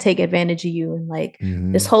system can't take advantage of you. And like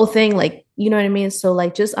this whole thing, like, you know what I mean? So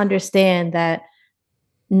like, just understand that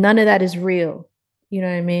none of that is real. You know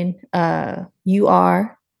what I mean? You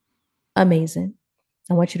are amazing.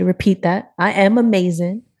 I want you to repeat that. I am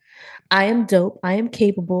amazing. I am dope. I am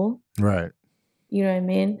capable. Right. You know what I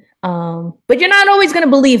mean? But you're not always going to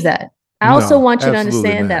believe that. I also want you to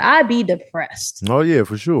understand that I be depressed. Oh yeah,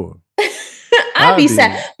 for sure. I'd be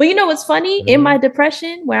sad. But you know what's funny? In my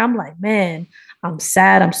depression, where I'm like, man, I'm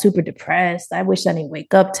sad. I'm super depressed. I wish I didn't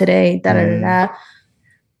wake up today.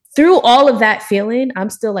 Through all of that feeling, I'm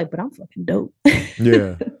still like, but I'm fucking dope.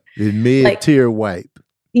 Yeah. Mid-tier wipe.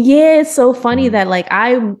 Yeah, it's so funny that like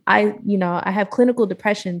I have clinical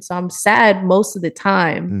depression, so I'm sad most of the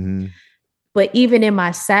time. But even in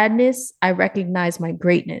my sadness, I recognize my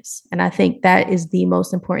greatness. And I think that is the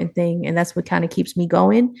most important thing. And that's what kind of keeps me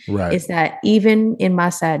going. Right. Is that even in my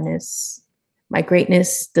sadness, my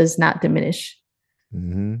greatness does not diminish.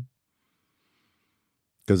 Because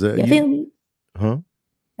you feel me? Huh?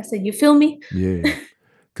 I said, you feel me? Yeah.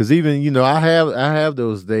 Because even, I have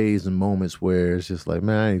those days and moments where it's just like,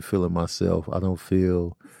 man, I ain't feeling myself. I don't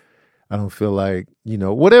feel like,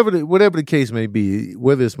 whatever the case may be,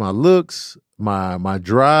 whether it's my looks, my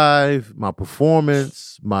drive, my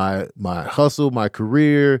performance, my hustle, my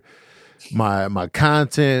career, my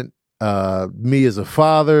content, me as a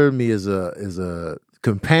father, me as a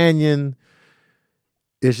companion.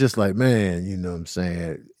 It's just like, man, you know what I'm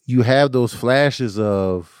saying? You have those flashes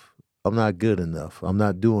of, I'm not good enough. I'm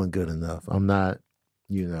not doing good enough. I'm not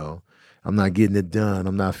getting it done.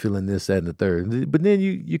 I'm not feeling this, that, and the third. But then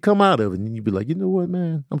you come out of it and you be like, you know what,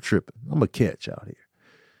 man? I'm tripping. I'm a catch out here.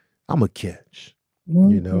 I'm a catch.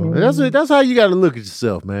 And that's how you got to look at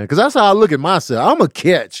yourself, man. Because that's how I look at myself. I'm a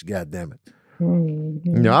catch, goddammit.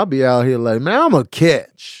 I'll be out here like, man, I'm a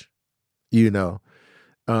catch. I'm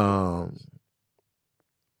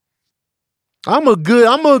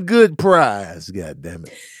a good prize,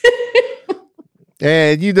 goddammit.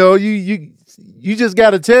 And you just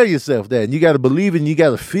got to tell yourself that, and you got to believe it, and you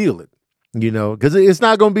got to feel it, because it's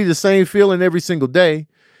not going to be the same feeling every single day.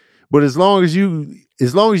 But as long as you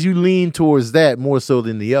lean towards that more so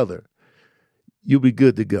than the other, you'll be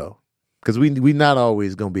good to go. Because we not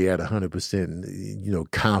always going to be at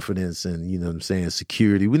 100%, confidence and,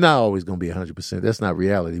 security. We're not always going to be 100%. That's not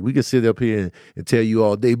reality. We can sit up here and tell you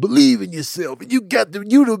all day, believe in yourself, and you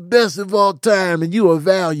the best of all time, and you are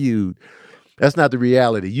valued. That's not the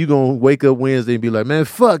reality. You're going to wake up Wednesday and be like, man,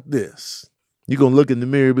 fuck this. You're going to look in the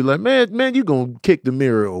mirror and be like, man, you're going to kick the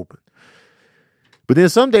mirror open. But then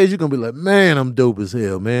some days you're going to be like, man, I'm dope as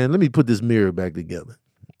hell, man. Let me put this mirror back together.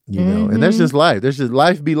 You know, and that's just life. That's just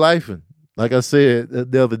life be lifing. Like I said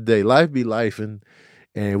the other day, life be lifing,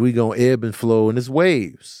 and we going to ebb and flow, and it's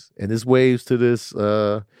waves. And it's waves to this,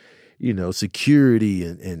 security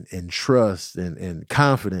and trust and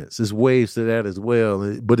confidence. There's waves to that as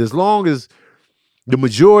well. But as long as the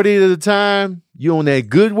majority of the time you're on that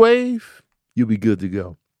good wave, you'll be good to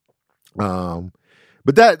go.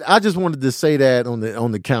 But that I just wanted to say that on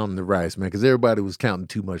the counting the rice, man, because everybody was counting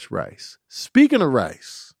too much rice. Speaking of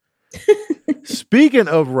rice,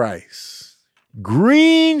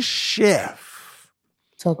 Green Chef.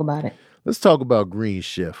 Talk about it. Let's talk about Green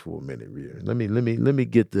Chef for a minute, Rhea. Let me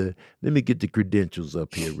get the credentials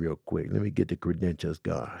up here real quick. Let me get the credentials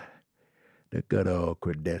going. The good old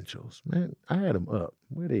credentials, man. I had them up.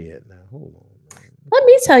 Where they at now? Hold on, man. Let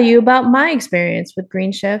me tell you about my experience with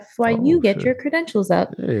Green Chef while you get your credentials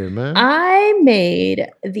up. Yeah, man. I made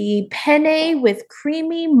the penne with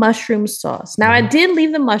creamy mushroom sauce. Now, I did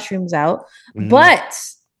leave the mushrooms out,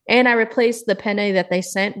 and I replaced the penne that they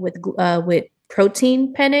sent with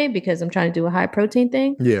protein penne because I'm trying to do a high protein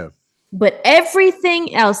thing. Yeah. But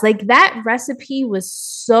everything else, like that recipe was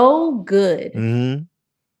so good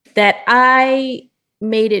that I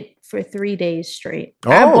made it for 3 days straight.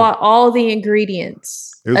 Oh. I bought all the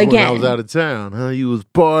ingredients again. When I was out of town, huh? You was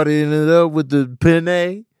partying it up with the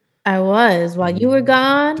penne? I was. While you were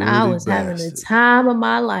gone, Dirty I was bastard. having the time of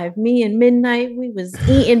my life. Me and Midnight, we was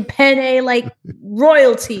eating penne like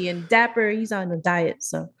royalty, and Dapper, he's on a diet,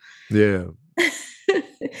 so. Yeah.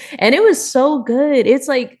 And it was so good. It's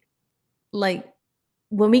like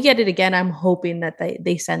when we get it again, I'm hoping that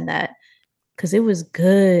they send that because it was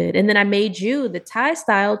good. And then I made you the Thai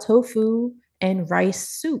style tofu and rice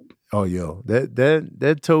soup. Oh, yo,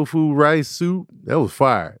 that tofu rice soup, that was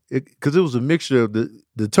fire. Because it was a mixture of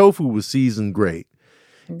the tofu was seasoned great.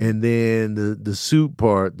 And then the soup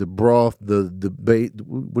part, the broth, the bait,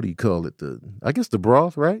 what do you call it? I guess the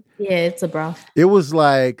broth, right? Yeah, it's a broth. It was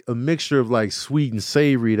like a mixture of like sweet and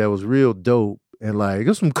savory that was real dope. And like,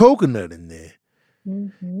 there's some coconut in there.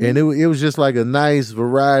 And it was just like a nice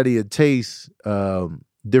variety of taste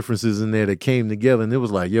differences in there that came together. And it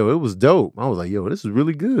was like, yo, it was dope. I was like, yo, this is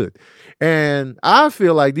really good. And I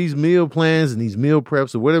feel like these meal plans and these meal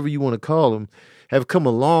preps or whatever you want to call them have come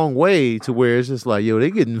a long way to where it's just like, yo, they're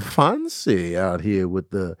getting fancy out here with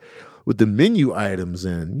the menu items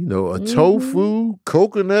and, a tofu,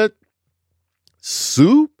 coconut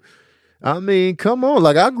soup. I mean, come on.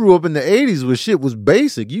 Like, I grew up in the 80s where shit was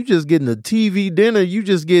basic. You just getting a TV dinner. You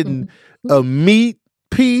just getting a meat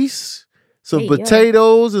piece, some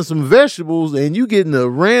potatoes and some vegetables, and you getting a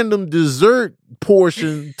random dessert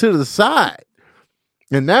portion to the side.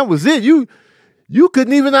 And that was it. You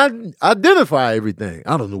couldn't even identify everything.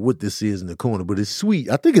 I don't know what this is in the corner, but it's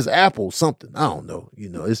sweet. I think it's apple something. I don't know.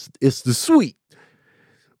 It's the sweet.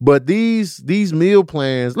 But these meal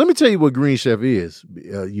plans, let me tell you what Green Chef is.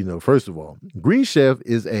 First of all, Green Chef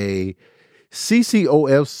is a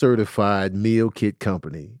CCOF certified meal kit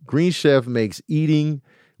company. Green Chef makes eating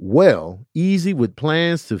well easy with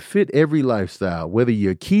plans to fit every lifestyle, whether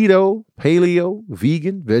you're keto, paleo,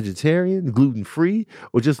 vegan, vegetarian, gluten-free,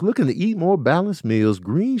 or just looking to eat more balanced meals.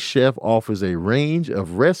 Green Chef offers a range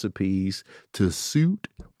of recipes to suit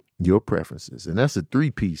your preferences. And that's a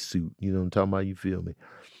 3-piece suit. You know what I'm talking about? You feel me?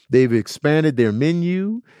 They've expanded their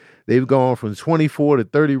menu. They've gone from 24 to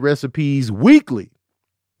 30 recipes weekly.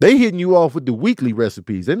 They hitting you off with the weekly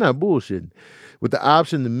recipes. They're not bullshitting. With the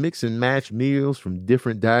option to mix and match meals from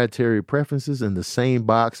different dietary preferences in the same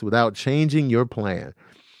box without changing your plan.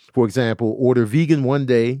 For example, order vegan one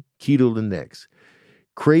day, keto the next.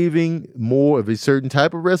 Craving more of a certain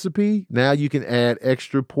type of recipe? Now you can add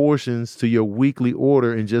extra portions to your weekly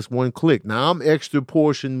order in just one click. Now I'm extra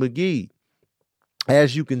portion McGee.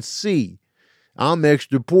 As you can see, I'm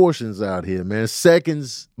extra portions out here, man.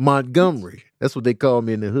 Seconds Montgomery. That's what they call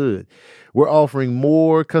me in the hood. We're offering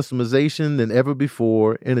more customization than ever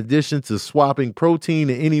before, in addition to swapping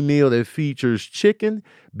protein in any meal that features chicken,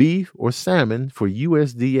 beef, or salmon for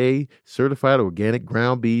USDA certified organic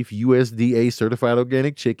ground beef, USDA certified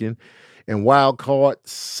organic chicken, and wild-caught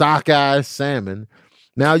sockeye salmon.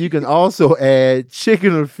 Now you can also add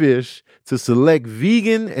chicken or fish to select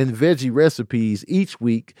vegan and veggie recipes each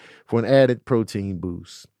week for an added protein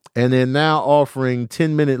boost. And they're now offering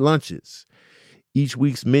 10-minute lunches. Each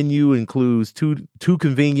week's menu includes two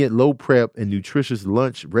convenient, low prep, and nutritious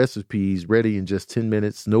lunch recipes ready in just 10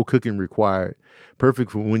 minutes. No cooking required.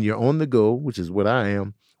 Perfect for when you're on the go, which is what I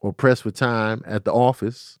am, or pressed for time at the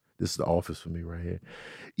office. This is the office for me right here.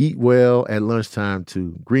 Eat well at lunchtime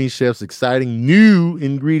too. Green Chef's exciting new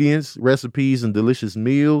ingredients, recipes, and delicious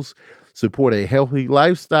meals support a healthy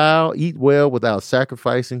lifestyle. Eat well without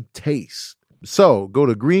sacrificing taste. So go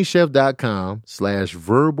to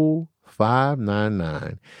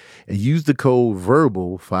greenchef.com/verbal599 and use the code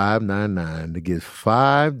verbal599 to get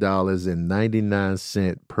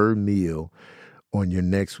 $5.99 per meal on your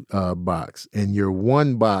next box, and your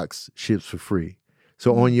one box ships for free.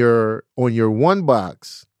 So on your one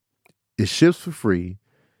box, it ships for free,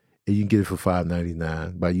 and you can get it for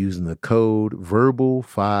 $5.99 by using the code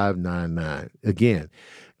verbal599. Again,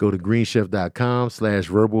 go to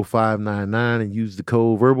greenchef.com/verbal599 and use the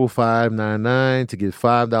code verbal599 to get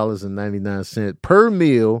 $5.99 per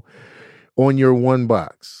meal on your one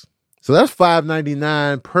box. So that's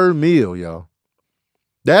 $5.99 per meal, y'all.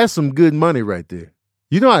 That's some good money right there.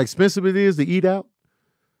 You know how expensive it is to eat out?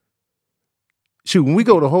 Shoot, when we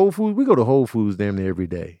go to Whole Foods damn near every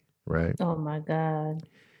day, right? Oh my God.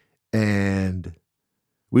 And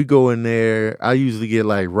we go in there. I usually get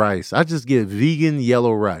like rice. I just get vegan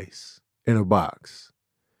yellow rice in a box.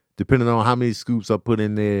 Depending on how many scoops I put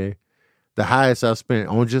in there, the highest I spent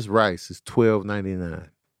on just rice is $12.99.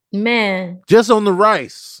 Man. Just on the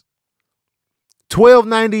rice.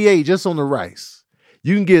 $12.98 just on the rice.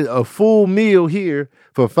 You can get a full meal here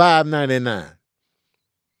for $5.99.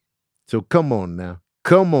 So come on now.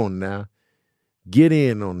 Get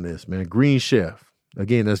in on this, man. Green Chef.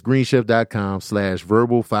 Again, that's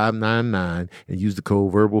greenchef.com/verbal599 and use the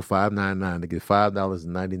code verbal599 to get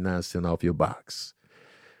 $5.99 off your box.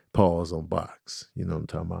 Pause on box. You know what I'm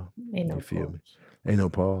talking about? Ain't no you feel pause. Me? Ain't no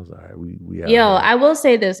pause. All right, we out. Yo, I will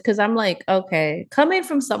say this because I'm like, okay, coming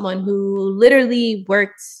from someone who literally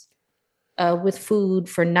worked with food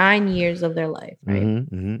for 9 years of their life, right?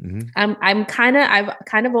 I've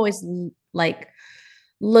kind of always like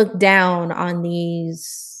looked down on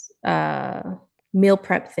these meal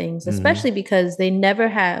prep things, especially because they never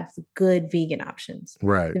have good vegan options.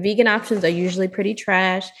 Right. The vegan options are usually pretty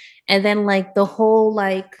trash. And then like the whole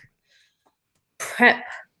like prep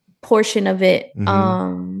portion of it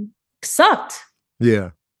sucked. Yeah.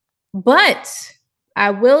 But I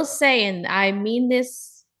will say, and I mean this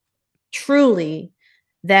truly,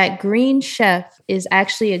 that Green Chef is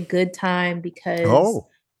actually a good time because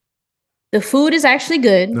the food is actually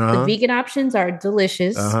good. The vegan options are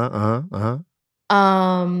delicious.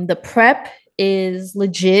 The prep is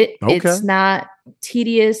legit. Okay. It's not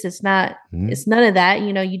tedious. It's not. It's none of that.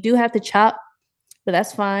 You know, you do have to chop, but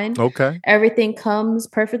that's fine. Okay. Everything comes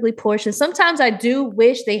perfectly portioned. Sometimes I do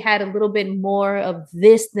wish they had a little bit more of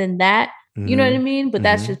this than that. You know what I mean? But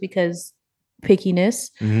that's just because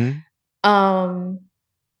pickiness.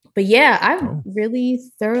 But yeah, I really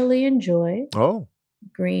thoroughly enjoy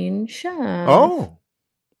Green Chef.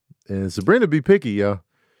 And Sabrina be picky, y'all.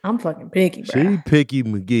 I'm fucking picky, bro. She picky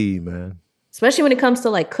McGee, man. Especially when it comes to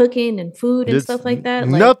like cooking and food and stuff like that.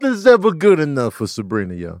 Nothing's ever good enough for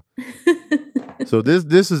Sabrina, y'all. So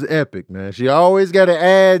this is epic, man. She always got to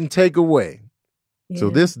add and take away. Yeah. So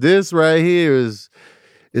this right here is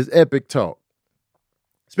epic talk.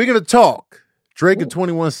 Speaking of talk, Drake and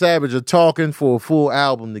 21 Savage are talking for a full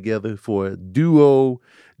album together, for a duo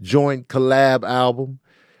joint collab album.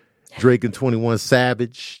 Drake and 21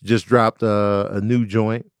 Savage just dropped a new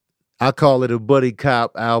joint. I call it a buddy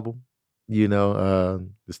cop album. You know,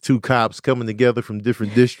 there's two cops coming together from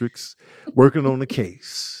different districts working on a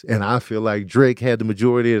case. And I feel like Drake had the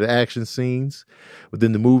majority of the action scenes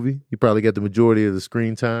within the movie. He probably got the majority of the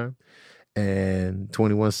screen time. And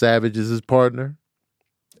 21 Savage is his partner.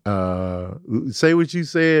 Say what you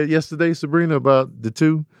said yesterday, Sabrina, about the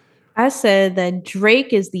two. I said that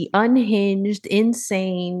Drake is the unhinged,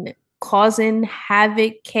 insane, causing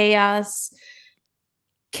havoc, chaotic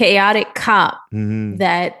cop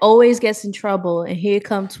that always gets in trouble. And here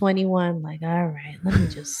comes 21. Like, all right, let me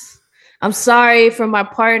just. I'm sorry for my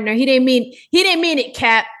partner. He didn't mean it,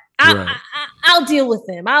 Cap. I'll deal with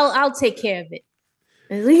him. I'll take care of it.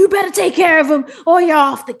 You better take care of him or you're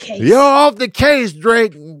off the case. You're off the case,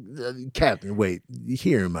 Drake. Captain, wait,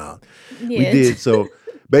 hear him out. Yeah. We did. So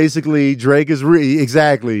basically, Drake is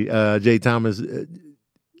exactly, Jay Thomas.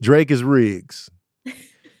 Drake is Riggs.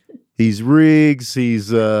 He's Riggs.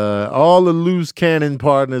 He's all the loose cannon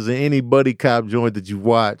partners in any buddy cop joint that you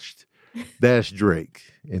watched. That's Drake.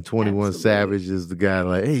 And 21 Savage is the guy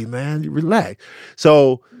like, hey, man, relax.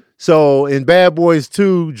 So in Bad Boys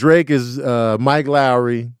 2, Drake is Mike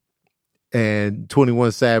Lowry and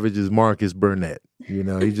 21 Savage is Marcus Burnett. You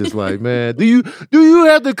know, he's just like, man, do you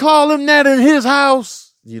have to call him that in his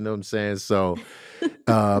house? You know what I'm saying? So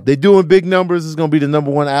they're doing big numbers. It's going to be the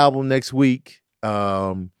 #1 album next week.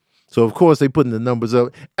 So of course they putting the numbers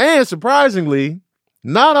up. And surprisingly,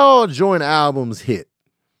 not all joint albums hit.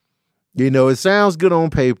 It sounds good on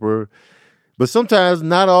paper, but sometimes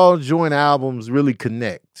not all joint albums really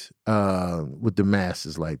connect with the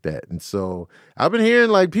masses like that. And so I've been hearing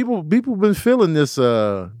like people been feeling this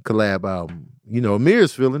collab album.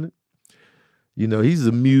 Amir's feeling it. He's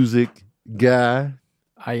a music guy.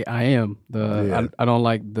 I am. I don't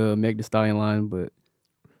like the Meg Thee Stallion line, but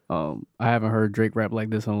I haven't heard Drake rap like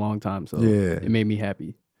this in a long time, so it made me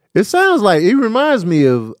happy. It sounds like it reminds me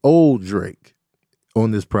of old Drake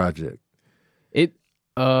on this project.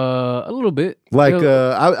 A little bit. Like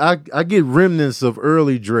I get remnants of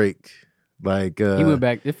early Drake. Like he went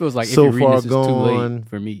back. It feels like So if you're reading Far this, it's too Gone. late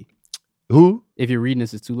for me. Who? If you're reading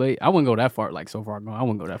this, it's too late. I wouldn't go that far. Like So Far Gone, I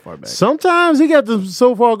wouldn't go that far back. Sometimes he got the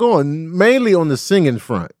So Far Gone, mainly on the singing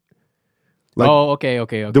front. Like,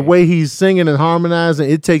 okay. The way he's singing and harmonizing,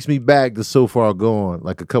 it takes me back to So Far Gone,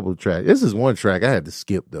 like a couple of tracks. This is one track I had to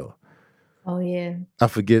skip though. Oh yeah. I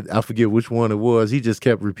forget which one it was. He just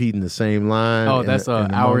kept repeating the same line. Oh, that's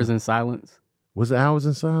Hours in Silence. Was it Hours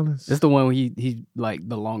in Silence? It's the one where he like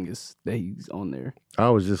the longest that he's on there. I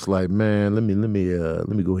was just like, man, let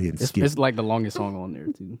me go ahead and skip. It's like the longest song on there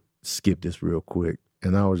too. Skip this real quick.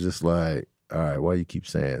 And I was just like, all right, why you keep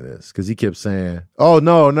saying this? Because he kept saying, oh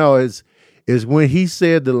no, it's when he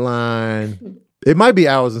said the line. It might be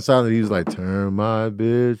Hours in Silence. He was like, turn my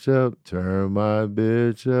bitch up, turn my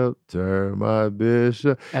bitch up, turn my bitch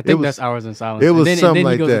up. I think that's Hours in Silence. It was and something then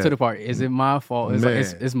like he goes that. Into the part. Is it my fault? It's,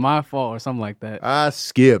 like, it's my fault or something like that. I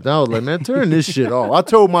skipped. I was like, man, turn this shit off. I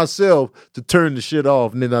told myself to turn the shit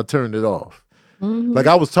off, and then I turned it off. Mm-hmm. Like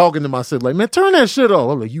I was talking to myself, like, man, turn that shit off.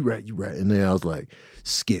 I'm like, you right. And then I was like,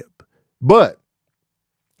 skip. But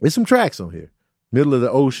there's some tracks on here. Middle of the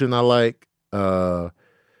Ocean, I like.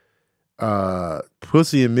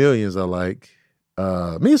 Pussy and Millions, I like.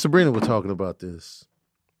 Me and Sabrina were talking about this.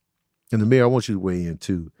 And Amir, I want you to weigh in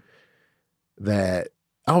too. That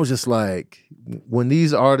I was just like, when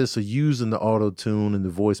these artists are using the auto-tune and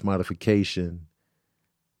the voice modification,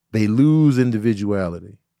 they lose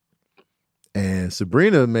individuality. And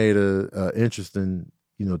Sabrina made a interesting,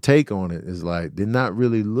 take on it. Is like they're not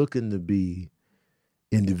really looking to be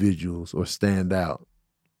individuals or stand out.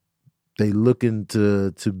 They looking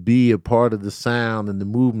to be a part of the sound and the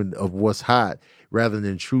movement of what's hot rather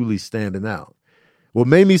than truly standing out. What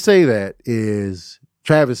made me say that is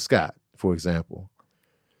Travis Scott, for example.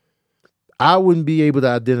 I wouldn't be able to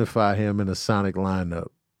identify him in a sonic lineup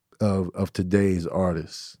of today's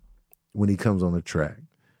artists when he comes on the track.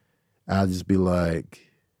 I'll just be like,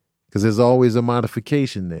 because there's always a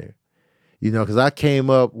modification there. Because I came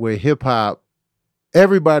up where hip hop,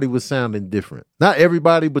 everybody was sounding different. Not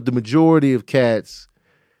everybody, but the majority of cats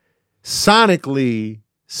sonically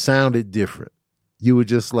sounded different. You would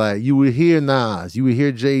just like, you would hear Nas, you would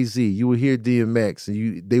hear Jay-Z, you would hear DMX,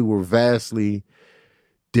 and they were vastly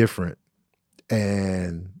different.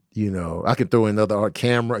 And, I can throw in another art,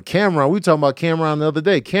 Cameron, we were talking about Cameron the other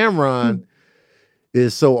day. Cameron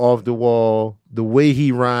is so off the wall. The way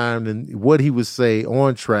he rhymed and what he would say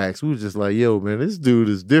on tracks, we was just like, yo, man, this dude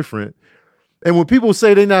is different. And when people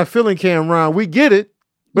say they're not feeling Cameron, we get it.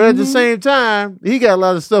 But at the same time, he got a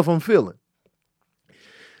lot of stuff I'm feeling.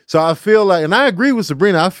 So I feel like, and I agree with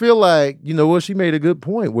Sabrina, I feel like, she made a good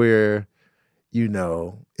point where,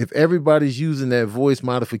 if everybody's using that voice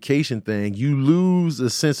modification thing, you lose a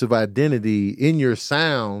sense of identity in your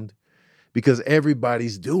sound because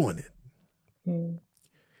everybody's doing it. Mm.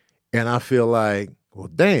 And I feel like, well,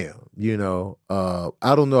 damn,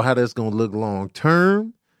 I don't know how that's going to look long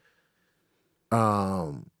term.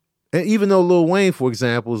 And even though Lil Wayne, for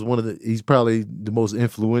example, is he's probably the most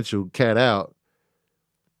influential cat out,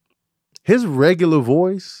 his regular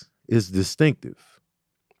voice is distinctive.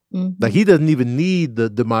 Mm-hmm. Like he doesn't even need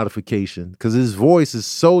the modification because his voice is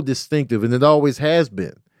so distinctive, and it always has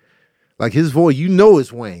been. Like his voice,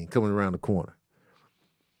 it's Wayne coming around the corner.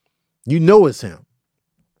 It's him.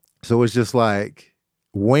 So it's just like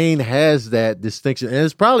Wayne has that distinction, and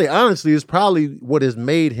it's probably what has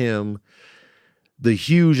made him the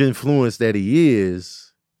huge influence that he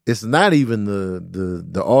is. It's not even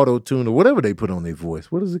the auto-tune or whatever they put on their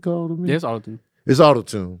voice. What is it called? Yeah, it's auto-tune. It's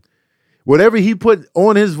auto-tune. Whatever he put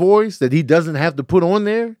on his voice that he doesn't have to put on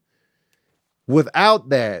there, without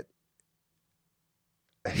that,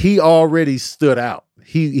 he already stood out.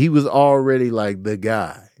 He was already like the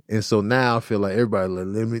guy. And so now I feel like everybody,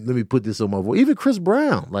 let me put this on my voice. Even Chris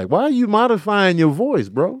Brown. Like, why are you modifying your voice,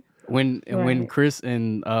 bro? When Chris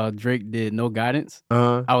and Drake did No Guidance,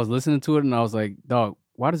 I was listening to it and I was like, dog,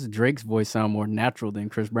 why does Drake's voice sound more natural than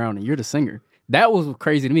Chris Brown? And you're the singer. that was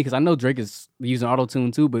crazy to me because I know Drake is using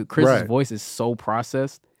auto-tune too, but Chris's voice is so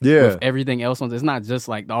processed with everything else on it. It's not just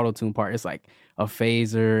like the auto-tune part. It's like a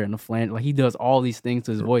phaser and a flange. Like he does all these things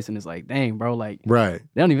to his voice, and it's like, dang, bro, like they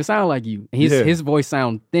don't even sound like you. And his voice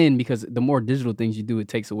sound thin because the more digital things you do, it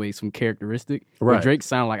takes away some characteristic. Right. But Drake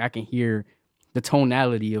sound like I can hear the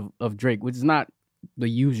tonality of Drake, which is not the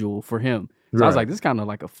usual for him. So I was like, this is kind of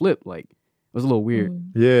like a flip. Like it was a little weird.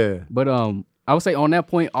 Yeah. But I would say on that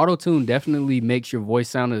point, auto-tune definitely makes your voice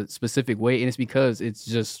sound a specific way, and it's because it's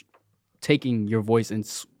just taking your voice and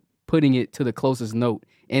putting it to the closest note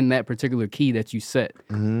in that particular key that you set.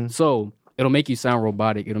 Mm-hmm. So it'll make you sound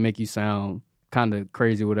robotic. It'll make you sound kind of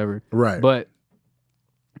crazy or whatever. Right. But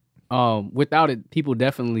without it, people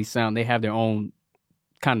definitely they have their own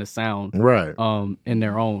kind of sound. Right. In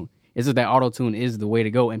their own. It's just that auto-tune is the way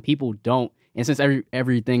to go, and people don't. And since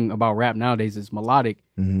everything about rap nowadays is melodic,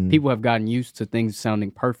 people have gotten used to things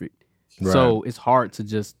sounding perfect. Right. So it's hard to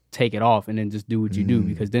just take it off and then just do what you do,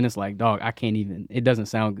 because then it's like, dog, I can't even. It doesn't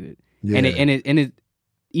sound good. Yeah. And it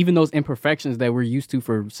even those imperfections that we're used to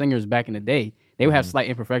for singers back in the day, they would have slight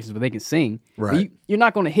imperfections, but they can sing. Right. You're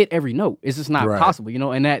not going to hit every note. It's just not possible, you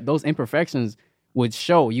know. And that those imperfections would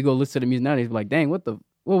show. You go listen to the music nowadays, be like, dang, what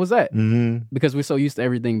was that? Mm-hmm. Because we're so used to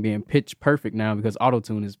everything being pitch perfect now, because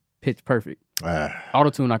auto-tune is pitch perfect.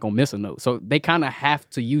 Auto-tune not gonna miss a note, so they kind of have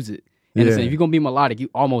to use it. And if you're gonna be melodic, you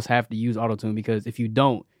almost have to use auto-tune, because if you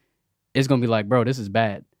don't, it's gonna be like, bro, this is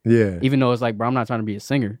bad. Yeah. Even though it's like, bro, I'm not trying to be a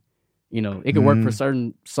singer. You know, it can work for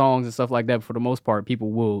certain songs and stuff like that. But for the most part,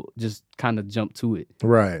 people will just kind of jump to it.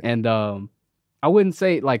 Right. And I wouldn't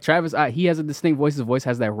say like Travis. He has a distinct voice. His voice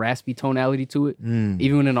has that raspy tonality to it.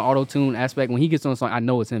 Even in the auto-tune aspect, when he gets on a song, I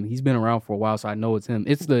know it's him. He's been around for a while, so I know it's him.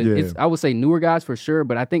 It's I would say newer guys for sure,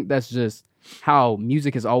 but I think that's just how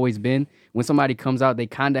music has always been. When somebody comes out, they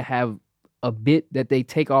kind of have a bit that they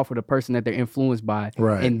take off of the person that they're influenced by,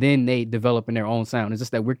 and then they develop in their own sound. It's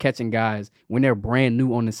just that we're catching guys when they're brand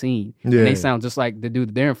new on the scene, and they sound just like the dude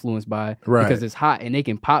that they're influenced by, because it's hot and they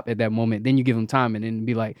can pop at that moment. Then you give them time, and then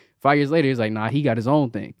be like 5 years later, it's like, nah, he got his own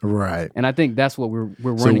thing. Right. And I think that's what we're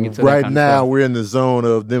running into. Right now, we're in the zone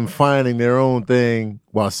of them finding their own thing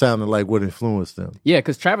while sounding like what influenced them. Yeah,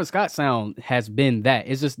 because Travis Scott's sound has been that.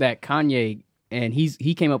 It's just that Kanye, and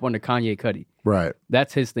he came up under Kanye Cudi. Right.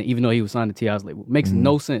 That's his thing, even though he was signed to T.I.'s label. Makes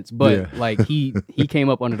no sense, but like he came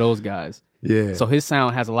up under those guys. Yeah. So his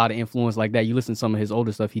sound has a lot of influence like that. You listen to some of his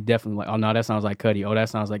older stuff, he definitely like, oh no, that sounds like Cudi. Oh, that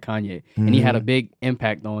sounds like Kanye. And he had a big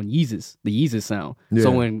impact on Yeezus, the Yeezus sound. Yeah.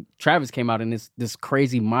 So when Travis came out in this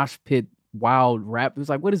crazy mosh pit wild rap, it was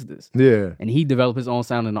like, what is this? Yeah. And he developed his own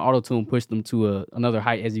sound, and the auto-tune pushed him to another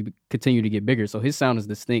height as he continued to get bigger. So his sound is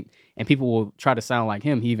distinct, and people will try to sound like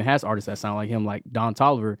him. He even has artists that sound like him, like Don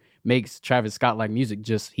Toliver makes Travis Scott like music,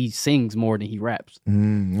 just he sings more than he raps.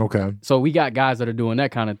 Okay. So we got guys that are doing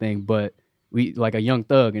that kind of thing, but we like a Young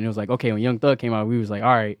Thug, and it was like, okay, when Young Thug came out, we was like, all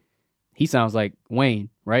right, he sounds like Wayne,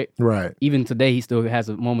 right? Right. Even today, he still has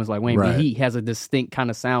moments like Wayne, but he has a distinct kind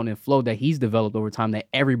of sound and flow that he's developed over time that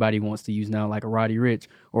everybody wants to use now, like a Roddy Ricch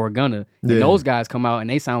or a Gunna. And those guys come out and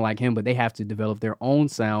they sound like him, but they have to develop their own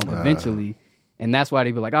sound eventually. And that's why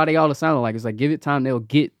they be like, oh, they all sound like. It's like, give it time, they'll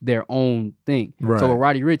get their own thing. Right. So with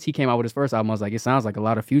Roddy Ricch, he came out with his first album. I was like, it sounds like a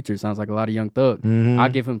lot of Future. It sounds like a lot of Young Thug. I'll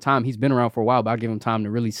give him time. He's been around for a while, but I'll give him time to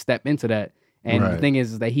really step into that. And the thing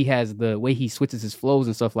is that he has the way he switches his flows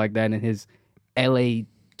and stuff like that, and his LA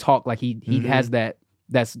talk, like he has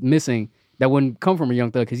that's missing, that wouldn't come from a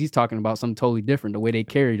Young Thug, because he's talking about something totally different, the way they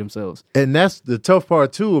carry themselves. And that's the tough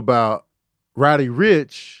part too about Roddy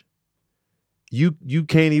Ricch. You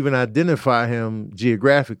can't even identify him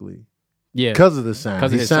geographically, because of the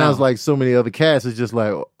sound. He sounds like so many other cats. It's just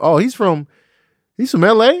like, oh, he's from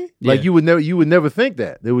LA. Like you would never think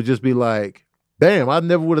that. They would just be like, damn, I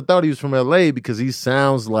never would have thought he was from LA, because he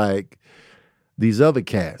sounds like these other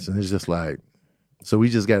cats. And it's just like, so we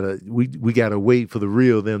just gotta wait for the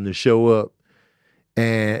real them to show up.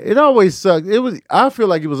 And it always sucked. I feel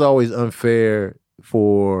like it was always unfair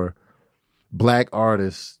for Black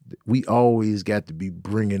artists. We always got to be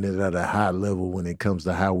bringing it at a high level when it comes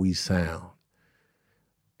to how we sound.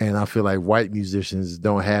 And I feel like white musicians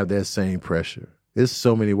don't have that same pressure. There's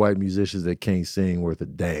so many white musicians that can't sing worth a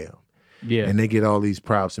damn. Yeah. And they get all these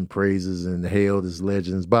props and praises and hailed as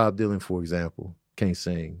legends. Bob Dylan, for example, can't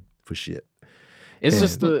sing for shit. It's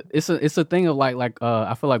just it's a thing of like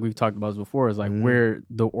I feel like we've talked about this before, is like where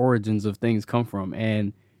the origins of things come from.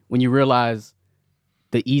 And when you realize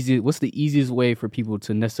what's the easiest way for people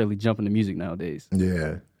to necessarily jump into music nowadays?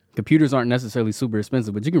 Yeah. Computers aren't necessarily super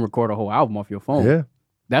expensive, but you can record a whole album off your phone. Yeah.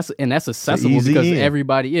 That's accessible because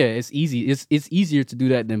everybody, it's easy. It's easier to do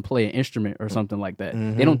that than play an instrument or something like that.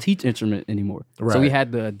 Mm-hmm. They don't teach instrument anymore. Right. So we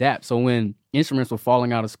had to adapt. So when instruments were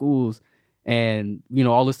falling out of schools and, you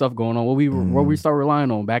know, all this stuff going on, what we started relying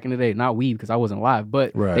on back in the day, not we, because I wasn't live,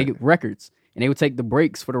 but they get records. And they would take the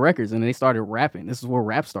breaks for the records, and they started rapping. This is where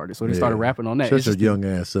rap started. So they started rapping on that. Shut your young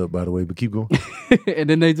ass up, by the way, but keep going. And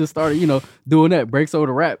then they just started, you know, doing that, breaks over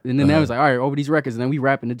the rap. And then they was like, all right, over these records. And then we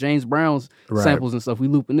rapping the James Brown's samples and stuff. We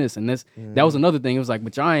looping this. And that was another thing. It was like,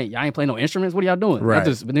 but y'all ain't playing no instruments? What are y'all doing? Right.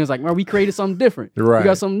 But then it was like, well, we created something different. Right. We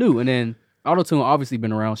got something new. And then Auto-Tune obviously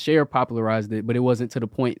been around. Cher popularized it, but it wasn't to the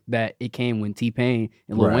point that it came when T-Pain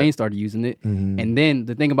and Lil Wayne started using it. Mm-hmm. And then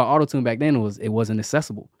the thing about Auto-Tune back then was it wasn't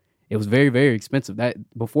accessible. It was very, very expensive. That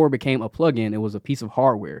before it became a plugin, it was a piece of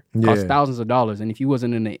hardware. It cost thousands of dollars. And if you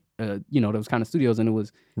wasn't in those kind of studios, and it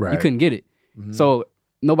was you couldn't get it. Mm-hmm. So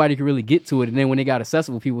nobody could really get to it. And then when it got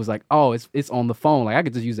accessible, people was like, oh, it's on the phone. Like I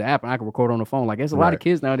could just use the app and I could record on the phone. Like there's a lot of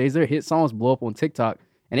kids nowadays, their hit songs blow up on TikTok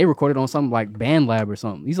and they recorded on something like BandLab or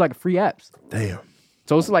something. These are like free apps. Damn.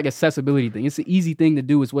 So it's like accessibility thing. It's an easy thing to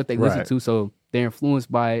do. It's what they listen to. So they're influenced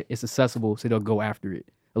by it. It's accessible. So they'll go after it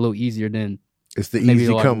a little easier than it's the easy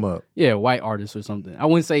come up. Yeah, white artists or something. I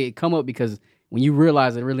wouldn't say it come up because when you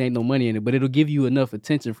realize there really ain't no money in it, but it'll give you enough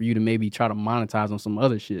attention for you to maybe try to monetize on some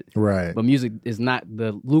other shit. Right. But music is not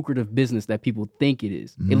the lucrative business that people think it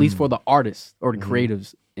is, at least for the artists or the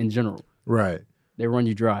creatives in general. Right. They run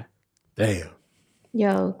you dry. Damn.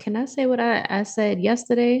 Yo, can I say what I said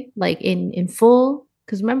yesterday, like in full?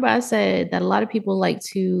 Because remember I said that a lot of people like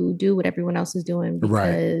to do what everyone else is doing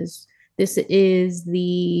because this is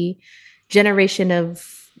the generation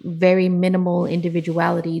of very minimal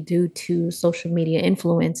individuality due to social media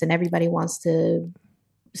influence, and everybody wants to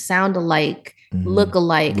sound alike, look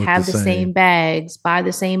alike, have the same bags, buy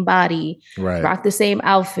the same body, rock the same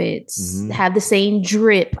outfits, have the same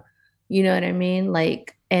drip. You know what I mean?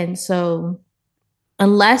 Like, and so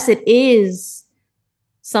unless it is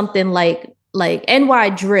something like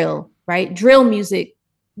NY drill, right? Drill music,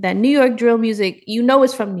 that New York drill music, you know,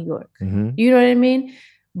 it's from New York. You know what I mean?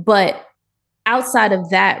 But outside of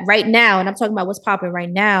that, right now, and I'm talking about what's popping right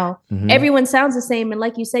now, everyone sounds the same. And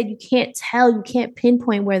like you said, you can't tell, you can't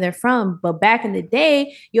pinpoint where they're from. But back in the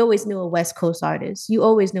day, you always knew a West Coast artist. You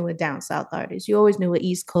always knew a down South artist. You always knew a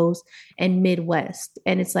East Coast and Midwest.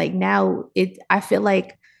 And it's like now I feel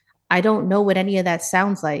like I don't know what any of that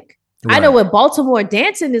sounds like. Right. I know what Baltimore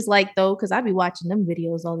dancing is like though, because I be watching them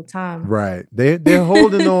videos all the time. Right. They're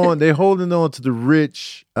holding on. They're holding on to the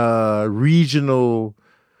rich regional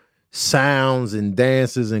sounds and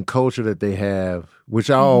dances and culture that they have, which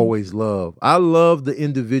I always love. I love the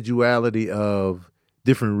individuality of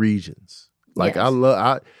different regions. Like I'm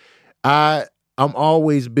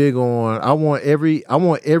always big on I want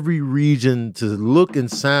every region to look and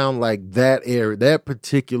sound like that area, that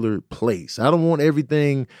particular place. I don't want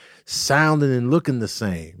everything sounding and looking the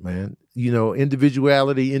same, man. You know,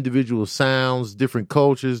 individuality, individual sounds, different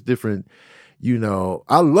cultures, different, you know,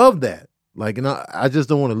 I love that. Like, and I just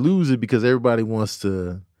don't want to lose it because everybody wants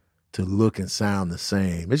to look and sound the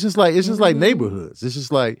same. It's just like neighborhoods. It's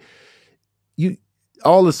just like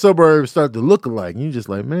all the suburbs start to look alike. And you're just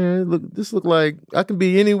like, man, look like I can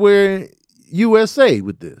be anywhere USA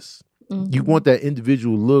with this. You want that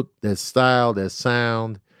individual look, that style, that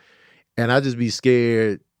sound. And I just be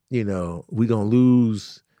scared, you know, we're going to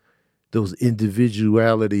lose those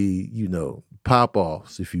individuality, you know,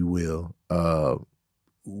 pop-offs, if you will,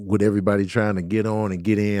 with everybody trying to get on and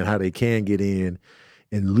get in how they can get in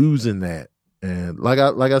and losing that. And like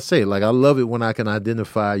I say, like I love it when I can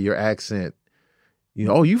identify your accent. You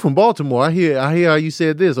know, oh, you from Baltimore. I hear how you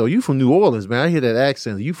said this. Oh, you from New Orleans, man. I hear that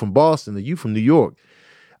accent. Are you from Boston? Are you from New York?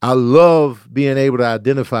 I love being able to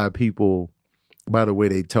identify people by the way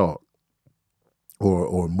they talk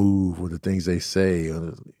or move or the things they say.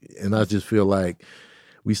 And I just feel like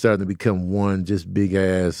we starting to become one just big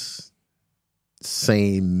ass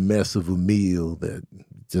same mess of a meal that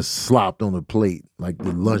just slopped on a plate like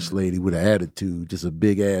the lunch lady with an attitude, just a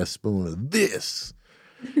big ass spoon of this.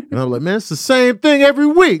 And I'm like, man, it's the same thing every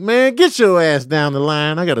week, man. Get your ass down the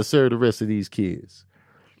line. I got to serve the rest of these kids.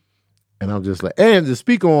 And I'm just like, and to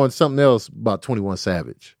speak on something else about 21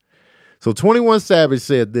 Savage. So 21 Savage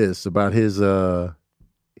said this about his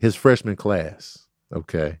freshman class.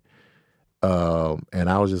 Okay. And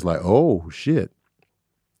I was just like, oh shit.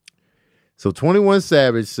 So 21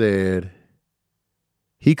 Savage said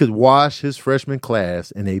he could wash his freshman class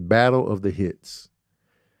in a battle of the hits.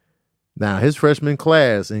 Now, his freshman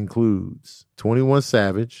class includes 21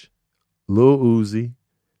 Savage, Lil Uzi,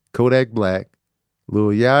 Kodak Black, Lil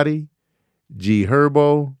Yachty, G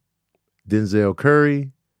Herbo, Denzel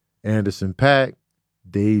Curry, Anderson .Paak,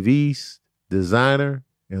 Dave East, Designer,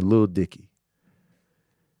 and Lil Dicky.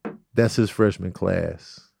 That's his freshman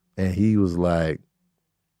class. And he was like,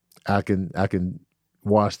 I can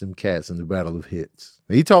watch them cats in the battle of hits.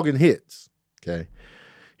 He talking hits, okay?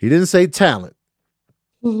 He didn't say talent.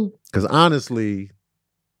 Because honestly,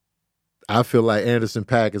 I feel like Anderson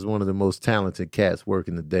 .Paak is one of the most talented cats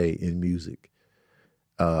working today in music.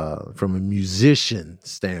 From a musician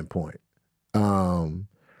standpoint. I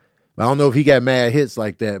don't know if he got mad hits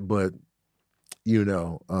like that, but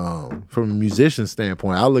from a musician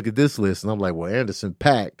standpoint, I look at this list and I'm like, well, Anderson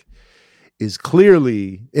 .Paak is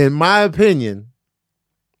clearly, in my opinion,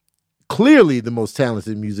 the most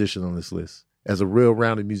talented musician on this list. As a real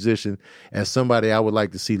rounded musician, as somebody I would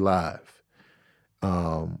like to see live.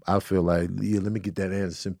 I feel like, let me get that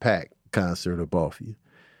Anderson .Paak concert up off you.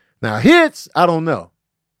 Now, hits, I don't know.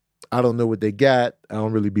 I don't know what they got. I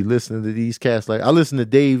don't really be listening to these cats. Like, I listen to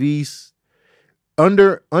Dave East.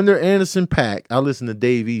 Under Anderson .Paak, I listen to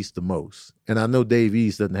Dave East the most. And I know Dave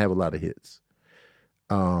East doesn't have a lot of hits.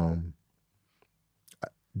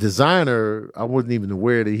 Designer, I wasn't even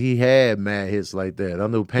aware that he had mad hits like that. I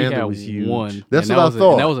know Panda was huge. One. That's what I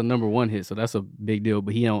thought. That was a number one hit, so that's a big deal.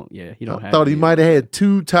 But he don't have. I thought he might have had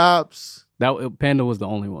 2 tops. Panda was the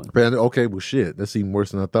only one. Panda, okay, well, shit, that's even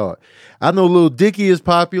worse than I thought. I know Lil Dicky is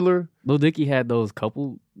popular. Lil Dicky had those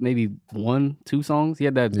couple, maybe 1-2 songs. He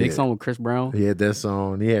had that big song with Chris Brown. He had that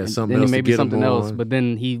song. He had something then else. Maybe to get something him else, on. but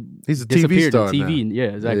then he's a TV star TV. now. Yeah,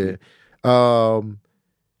 exactly. Yeah.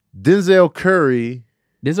 Denzel Curry.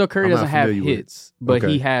 Denzel Curry doesn't have hits, but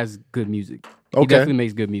he has good music. He definitely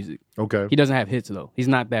makes good music. Okay. He doesn't have hits though. He's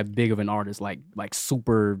not that big of an artist, like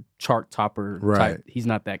super chart topper type. He's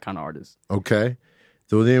not that kind of artist. Okay.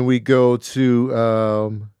 So then we go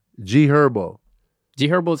to G Herbo. G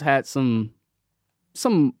Herbo's had some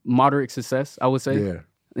moderate success, I would say.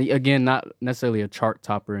 Yeah. Again, not necessarily a chart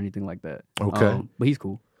topper or anything like that. Okay. But he's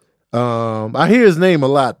cool. I hear his name a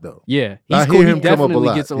lot though. Yeah, he's cool. Hear him he definitely come up a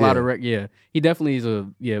lot. Gets a lot of he definitely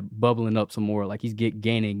is bubbling up some more. Like he's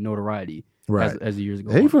gaining notoriety as the years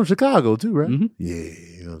go. He's from Chicago too, right?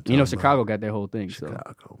 Mm-hmm. Yeah, Chicago got their whole thing.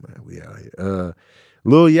 Chicago, man, we out here.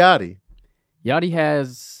 Lil Yachty. Yachty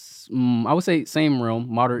has, I would say, same realm,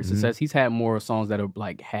 moderate success. He's had more songs that are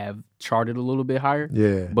like have charted a little bit higher.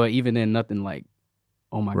 Yeah, but even then, nothing like,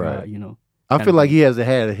 oh my god, I feel like he hasn't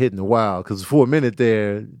had a hit in a while because for a minute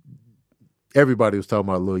there, everybody was talking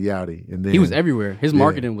about Lil Yachty, and then he was everywhere. His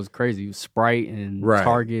marketing was crazy. It was Sprite and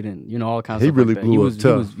Target and all kinds of stuff. He really like blew up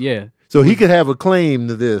tough. So he could have a claim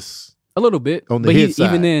to this a little bit on the hit side.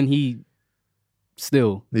 Even then, he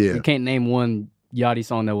still you can't name one Yachty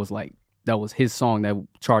song that was his song that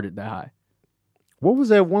charted that high. What was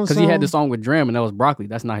that one song? Because he had the song with Dram and that was Broccoli.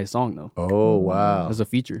 That's not his song though. Oh wow, it was a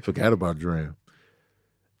feature. Forgot about Dram.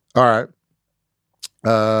 All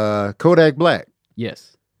right, Kodak Black.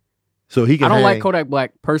 Yes. So he can. I don't like Kodak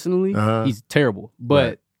Black personally. He's terrible, but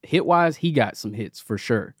Right. hit wise, he got some hits for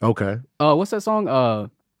sure. Okay. What's that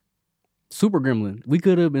song? Super Gremlin. We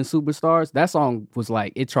could have been superstars. That song was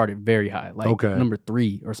like it charted very high, like number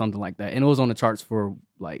 3 or something like that, and it was on the charts for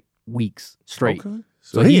like weeks straight. Okay.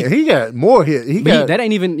 So he got more hits. That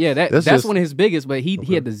ain't even that's one of his biggest. But he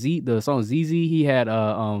had the song ZZ. He had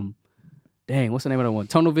dang, what's the name of that one?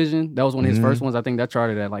 Tunnel Vision. That was one of his first ones. I think that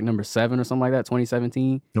charted at like number 7 or something like that.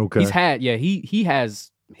 2017. Okay. He's had he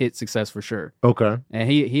has hit success for sure. Okay. And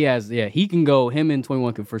he has he can go. Him and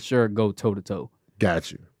 21 can for sure go toe to toe.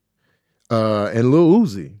 Got you. And Lil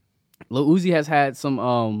Uzi. Lil Uzi has had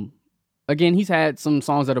some. Again, he's had some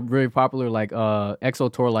songs that are very popular. Like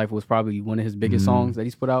EXO Tour Life was probably one of his biggest songs that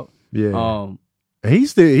he's put out. Yeah. And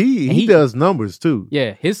he does numbers too.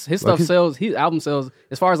 Yeah, his stuff sells. His album sells.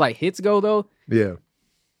 As far as like hits go though. Yeah.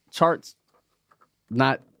 Charts,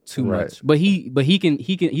 not too much. But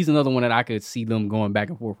he's another one that I could see them going back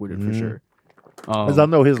and forth with it for sure. As I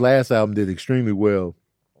know, his last album did extremely well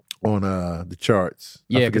on the charts.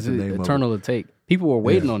 Yeah, because Eternal to Take. People were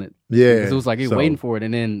waiting on it. Yeah, it was like you're waiting for it,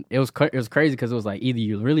 and then it was crazy because it was like either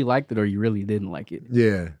you really liked it or you really didn't like it.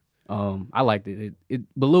 Yeah. I liked it.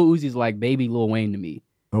 But Lil Uzi's like baby Lil Wayne to me.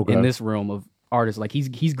 Okay. In this realm of artists, like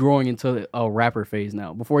he's growing into a rapper phase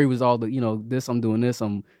now. Before he was all the this I'm doing this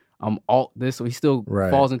I'm alt this, so he still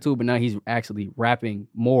falls into it. But now he's actually rapping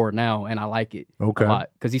more now, and I like it a lot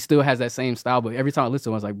because he still has that same style. But every time I listen to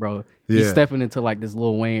him, I was like, bro, he's stepping into like this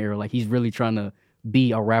Lil Wayne era. Like he's really trying to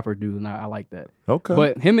be a rapper dude, and I like that. Okay.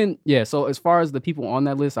 But him and so as far as the people on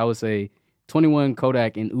that list, I would say 21,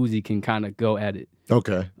 Kodak, and Uzi can kind of go at it.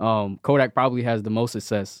 Okay. Kodak probably has the most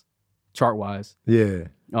success chart wise. Yeah.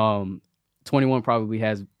 21 probably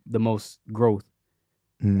has the most growth.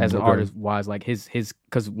 as an artist wise. Like his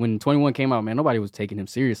because when 21 came out, man, nobody was taking him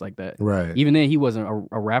serious like that. Right. Even then, he wasn't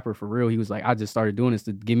a rapper for real. He was like, I just started doing this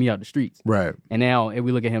to get me out the streets. Right. And now, if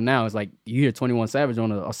we look at him now, it's like you hear 21 Savage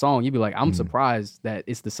on a song, you'd be like, I'm surprised that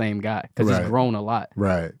it's the same guy because he's grown a lot.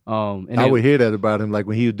 Right. And I would hear that about him, like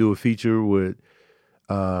when he would do a feature with.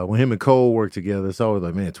 When him and Cole work together, it's always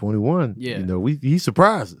like, man, 21. Yeah. You know, he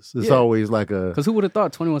surprises. It's always like a because who would have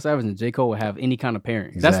thought 21 Savage and J. Cole would have any kind of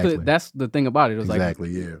pairing? Exactly. That's the thing about it. It was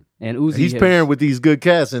exactly, like, yeah. And Uzi, he's pairing with these good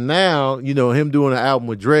cats, and now you know him doing an album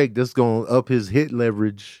with Drake. That's going to up his hit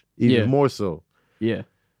leverage even more so. Yeah.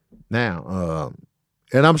 Now,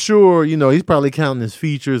 and I'm sure you know he's probably counting his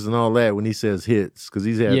features and all that when he says hits because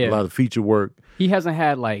he's had a lot of feature work. He hasn't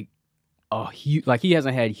had like. He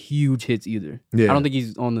hasn't had huge hits either. Yeah. I don't think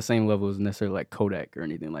he's on the same level as necessarily like Kodak or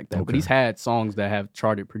anything like that. Okay. But he's had songs that have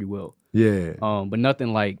charted pretty well. Yeah. But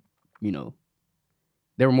nothing like, you know,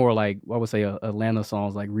 they were more like I would say Atlanta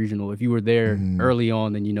songs, like regional. If you were there early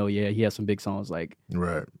on, then you know, he had some big songs like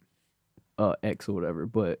X or whatever.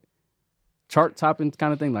 But chart topping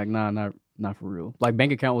kind of thing, like not for real. Like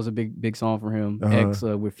Bank Account was a big song for him. X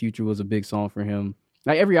with Future was a big song for him.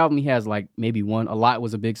 Like every album he has, like maybe one. A Lot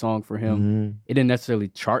was a big song for him. It didn't necessarily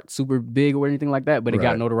chart super big or anything like that, but it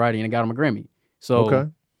got notoriety and it got him a Grammy. So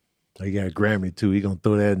he got a Grammy too. He gonna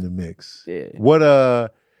throw that in the mix. Yeah.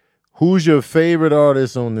 What who's your favorite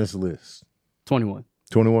artist on this list? 21.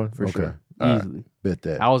 21? For sure. Easily. Right. Bet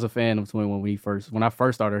that. I was a fan of 21 when I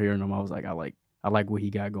first started hearing him. I was like, I like what he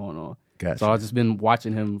got going on. Gotcha. So I've just been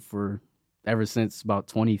watching him ever since about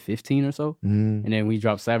 2015 or so. And then when we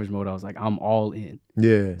dropped Savage Mode, I was like, I'm all in.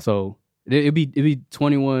 Yeah. So it'd be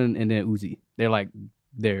 21 and then Uzi. They're like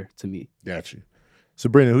there to me. Gotcha. So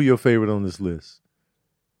Brandon, who your favorite on this list?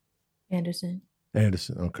 Anderson.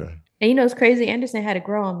 Okay. And you know it's crazy. Anderson had to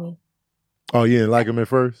grow on me. Oh, you didn't like him at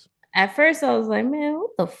first? At first, I was like, man,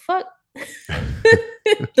 what the fuck?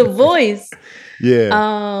 The voice.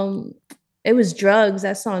 Yeah. It was Drugs.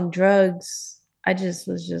 That song, Drugs. I just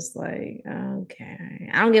was just like, okay,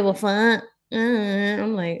 I don't give a fuck.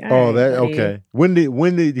 I'm like, oh, that buddy. Okay.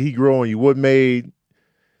 When did he grow on you?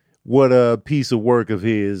 What piece of work of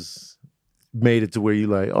his made it to where you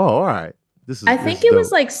like, oh, all right. I think it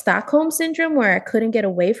was like Stockholm Syndrome where I couldn't get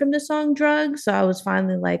away from the song Drugs. So I was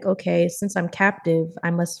finally like, okay, since I'm captive,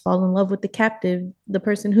 I must fall in love with the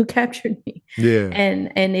person who captured me. Yeah.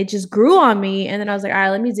 And it just grew on me. And then I was like, all right,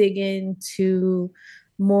 let me dig into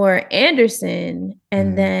more Anderson.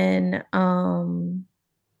 And then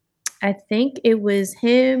I think it was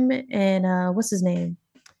him and what's his name?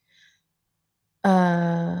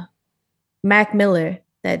 Mac Miller,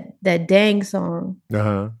 that Dang song.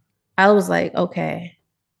 I was like, okay,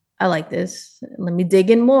 I like this. Let me dig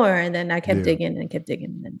in more. And then I kept digging and kept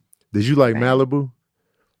digging. And did you like Malibu?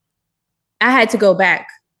 I had to go back.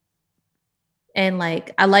 And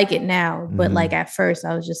like, I like it now. But like at first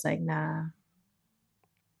I was just like, nah,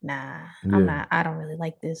 I don't really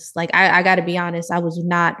like this. Like, I got to be honest, I was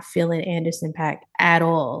not feeling Anderson .Paak at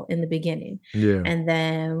all in the beginning. Yeah. And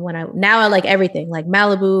then now I like everything. Like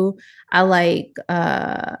Malibu, I like,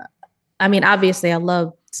 I mean, obviously I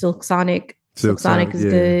love Silk Sonic. Silk Sonic is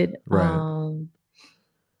good. Right.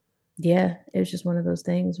 Yeah, it was just one of those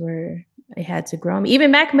things where I had to grow.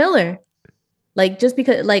 Even Mac Miller, like just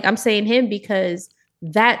because, like I'm saying him because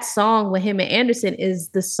that song with him and Anderson is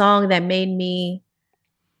the song that made me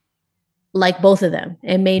like both of them.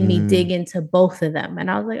 It made me dig into both of them, and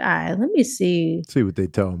I was like, all right, let me see what they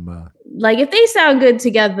talking about. Like if they sound good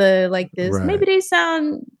together like this, maybe they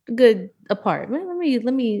sound good apart. Let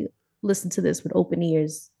me listen to this with open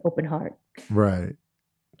ears, open heart. Right.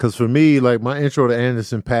 Because for me, like my intro to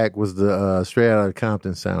Anderson .Paak was the Straight Outta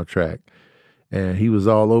Compton soundtrack. And he was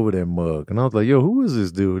all over that mug. And I was like, yo, who is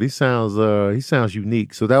this dude? He sounds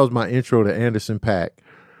unique. So that was my intro to Anderson .Paak.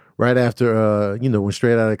 Right after, when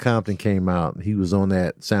Straight Outta Compton came out, he was on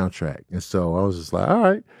that soundtrack. And so I was just like, all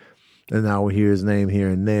right. And I would hear his name here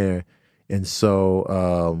and there. And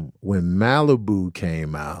so when Malibu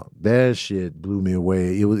came out, that shit blew me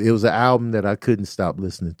away. It was an album that I couldn't stop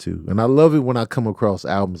listening to. And I love it when I come across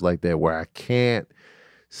albums like that where I can't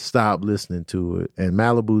stop listening to it. And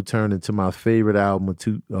Malibu turned into my favorite album of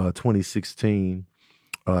 2016.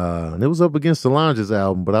 And it was up against Solange's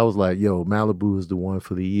album, but I was like, yo, Malibu is the one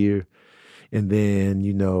for the year. And then,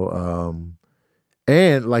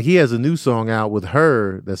 and like he has a new song out with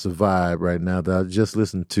her that's a vibe right now that I just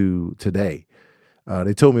listened to today.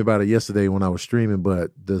 They told me about it yesterday when I was streaming,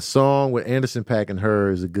 but the song with Anderson .Paak and her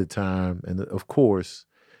is a good time. And of course,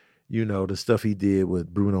 the stuff he did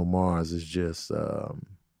with Bruno Mars is just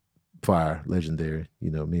fire, legendary.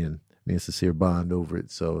 Me and Me and Sincere bond over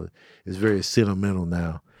it. So it's very sentimental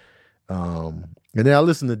now. And then I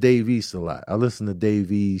listen to Dave East a lot. I listen to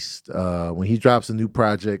Dave East. When he drops a new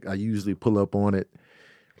project, I usually pull up on it.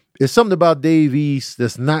 It's something about Dave East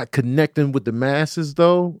that's not connecting with the masses,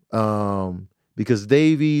 though, because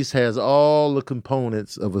Dave East has all the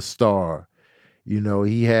components of a star. You know,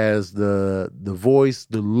 he has the voice,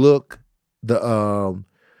 the look, the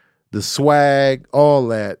swag, all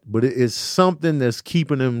that. But it's something that's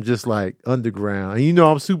keeping him just like underground. And, you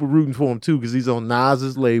know, I'm super rooting for him, too, because he's on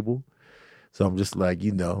Nas's label. So I'm just like,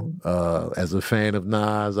 you know, as a fan of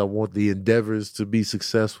Nas, I want the endeavors to be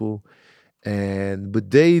successful. But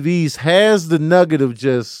Dave East has the nugget of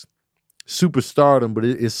just superstardom, but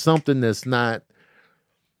it's something that's not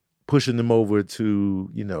pushing him over to,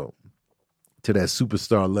 you know, to that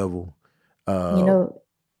superstar level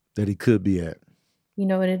that he could be at. You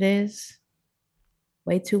know what it is?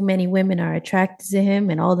 Way too many women are attracted to him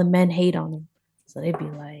and all the men hate on him. So they'd be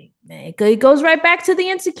like, man, it goes right back to the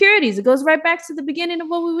insecurities. It goes right back to the beginning of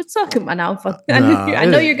what we were talking about. I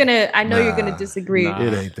know you're gonna disagree.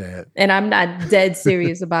 It ain't that. And I'm not dead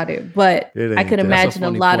serious about it. But I could imagine a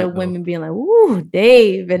lot of women being like, ooh,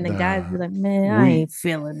 Dave. And the guys be like, man, I ain't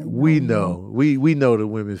feeling it. We know. We know the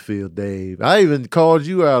women feel Dave. I even called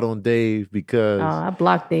you out on Dave because I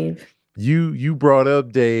blocked Dave. You brought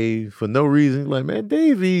up Dave for no reason. Like, man,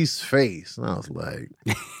 Dave East's face. And I was like,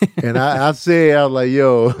 and I was like,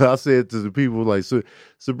 yo, I said to the people, like, so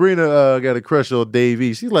Sabrina got a crush on Dave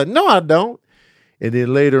East. She's like, no, I don't. And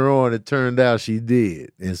then later on, it turned out she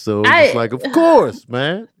did. And so it's like, of course,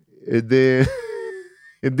 man. And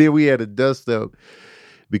then we had a dust up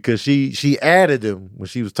because she added him when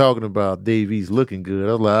she was talking about Dave East looking good.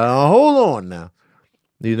 I was like, hold on now.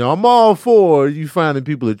 You know, I'm all for you finding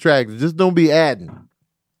people attractive. Just don't be adding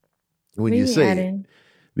when you say it.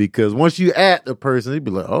 Because once you add a person, they'd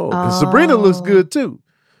be like, oh, Sabrina looks good too.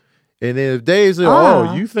 And then if Dave said,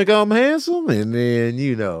 oh, you think I'm handsome? And then,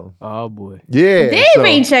 you know. Oh, boy. Yeah. Dave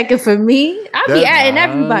ain't checking for me. I be adding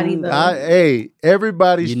everybody, though.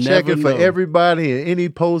 Everybody's checking for everybody, and any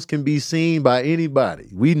post can be seen by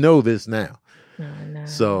anybody. We know this now. No.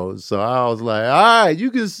 So I was like, all right, you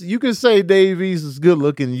can say Dave East is good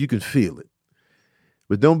looking, you can feel it,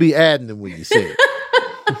 but don't be adding them when you say it.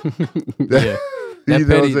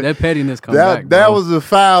 That pettiness comes back. That was a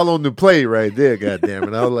foul on the play right there. Goddamn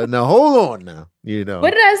it! I was like, now hold on, now. You know,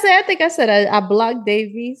 what did I say? I think I said I blocked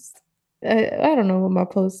Dave East. I don't know what my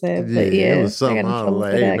post said, but yeah, it was something. I was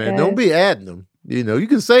like, hey man, don't be adding them. You know, you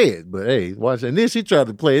can say it, but hey, watch it. And then she tried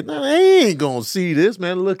to play it. No, they ain't gonna see this,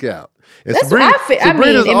 man. Look out. And that's what I feel.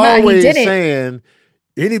 Sabrina's always saying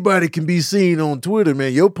anybody can be seen on Twitter,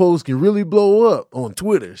 man. Your post can really blow up on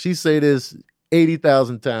Twitter. She say this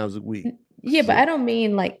 80,000 times a week. Yeah, but I don't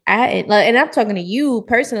mean like and I'm talking to you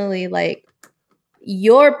personally, like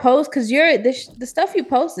your post, because the stuff you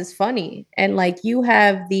post is funny, and like you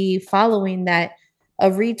have the following that a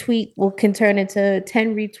retweet can turn into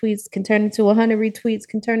 10 retweets, can turn into 100 retweets,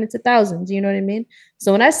 can turn into thousands. You know what I mean?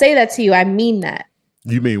 So when I say that to you, I mean that.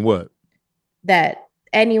 You mean what? That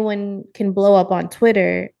anyone can blow up on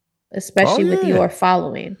Twitter, especially with your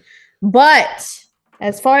following. But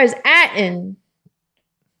as far as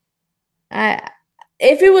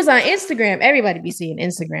if it was on Instagram, everybody be seeing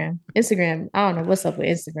Instagram. Instagram, I don't know what's up with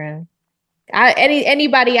Instagram.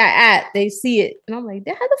 Anybody I they see it, and I'm like,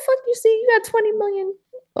 how the fuck you see? You got 20 million.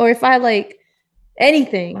 Or if I like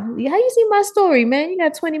anything, how you see my story, man? You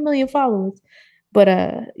got 20 million followers. But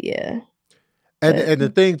yeah. And the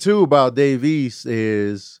thing too about Dave East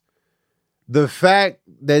is the fact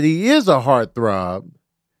that he is a heartthrob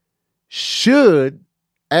should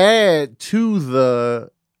add to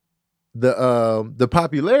the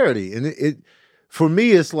popularity. And it for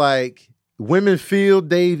me, it's like women feel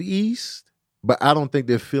Dave East, but I don't think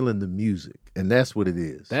they're feeling the music, and that's what it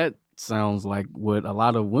is. That sounds like what a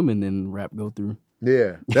lot of women in rap go through.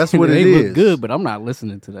 Yeah, that's what it is. They look good, but I'm not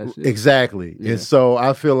listening to that shit. Exactly. Yeah. And so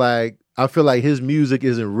I feel like his music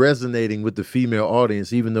isn't resonating with the female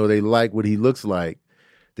audience, even though they like what he looks like.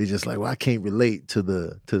 They're just like, well, I can't relate to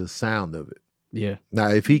the sound of it. Yeah. Now,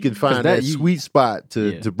 if he can find that sweet spot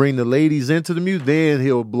to bring the ladies into the music, then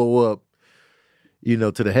he'll blow up, you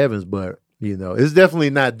know, to the heavens. But you know, it's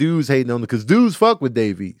definitely not dudes hating on him, because dudes fuck with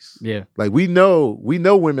Dave East. Yeah. Like we know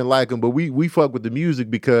women like him, but we fuck with the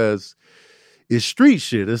music because it's street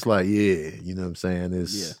shit. It's like, yeah, you know what I'm saying?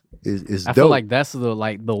 It's I dope. feel like that's the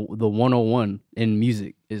 101 in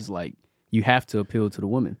music is like you have to appeal to the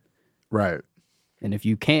women. Right. And if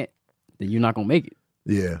you can't, then you're not gonna make it.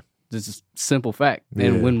 Yeah. This is a simple fact.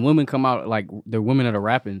 And when women come out, like the women that are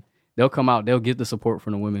rapping, they'll come out, they'll get the support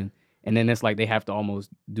from the women. And then it's like they have to almost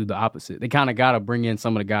do the opposite. They kind of got to bring in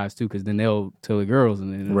some of the guys too, because then they'll tell the girls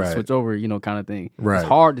and then Right. switch over, you know, kind of thing. Right. It's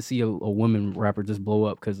hard to see a woman rapper just blow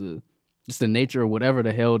up because of just the nature of whatever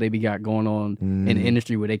the hell they be got going on in the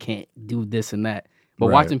industry where they can't do this and that. But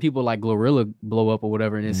watching people like Glorilla blow up or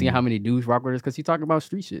whatever and then seeing how many dudes rock with her, because she's talking about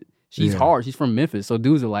street shit. She's hard. She's from Memphis. So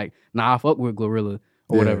dudes are like, nah, I fuck with Glorilla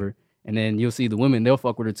or whatever. And then you'll see the women, they'll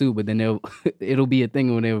fuck with her too, but then it'll be a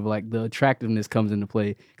thing whenever like the attractiveness comes into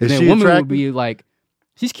play. Because then women will be like,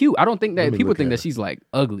 she's cute. I don't think that people think that she's like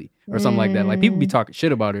ugly or something like that. Like people be talking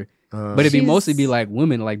shit about her. But it'd be mostly be like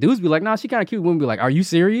women, like dudes be like, nah, she kind of cute. Women be like, are you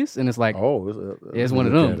serious? And it's like, it's one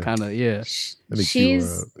of them kind of, yeah. She's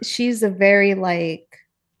a very like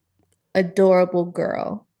adorable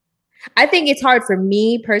girl. I think it's hard for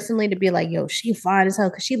me personally to be like, yo, she fine as hell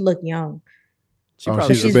because she look young.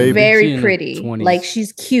 She's very pretty. Like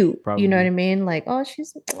she's cute. Probably. You know what I mean? Like, girl.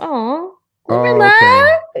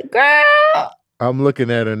 I'm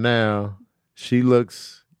looking at her now. She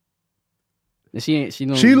looks.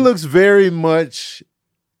 She looks very much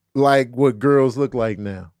like what girls look like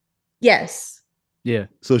now. Yes. Yeah.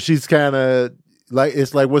 So she's kind of like,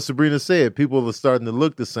 it's like what Sabrina said. People are starting to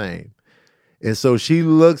look the same, and so she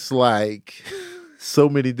looks like so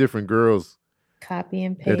many different girls. Copy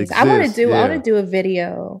and paste. I want to do a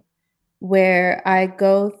video where I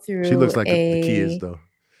go through. She looks like the kids though.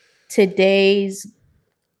 Today's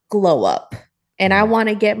glow up, and I want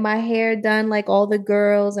to get my hair done like all the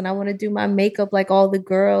girls, and I want to do my makeup like all the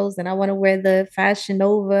girls, and I want to wear the Fashion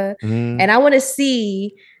Nova, and I want to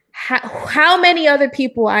see how many other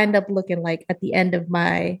people I end up looking like at the end of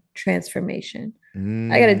my transformation.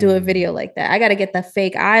 I got to do a video like that. I got to get the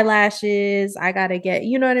fake eyelashes. I got to get,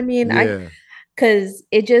 you know what I mean? Yeah. Because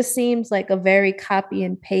it just seems like a very copy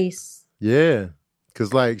and paste. Yeah.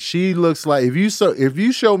 Because like she looks like, if you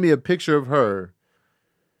show me a picture of her,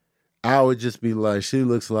 I would just be like, she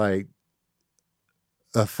looks like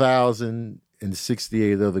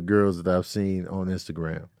 1,068 other girls that I've seen on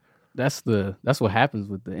Instagram. That's what happens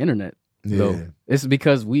with the internet. Yeah. So it's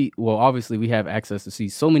because obviously we have access to see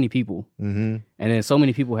so many people, and then so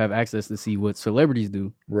many people have access to see what celebrities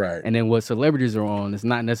do, right? And then what celebrities are on, it's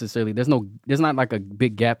not necessarily there's not like a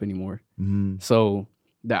big gap anymore. So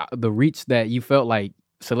the reach that you felt like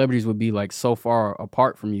celebrities would be like so far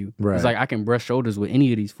apart from you, right? It's like I can brush shoulders with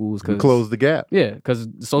any of these fools because close the gap. Yeah, because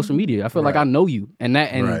social media, I feel like I know you, and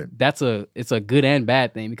that's it's a good and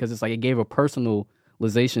bad thing because it's like it gave a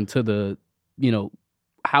personalization to the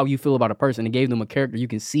how you feel about a person. It gave them a character. You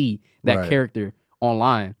can see that character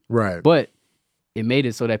online. Right. But it made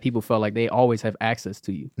it so that people felt like they always have access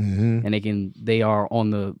to you. And they are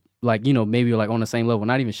on the, like, maybe like on the same level,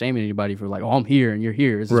 not even shaming anybody for like, oh, I'm here and you're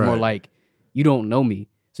here. It's just more like, you don't know me.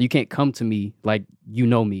 So you can't come to me like you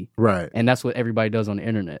know me. Right. And that's what everybody does on the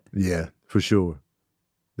internet. Yeah, for sure.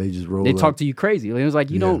 They just roll. They talk to you crazy. It was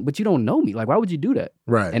like, you don't know me. Like, why would you do that?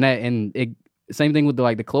 Right. And same thing with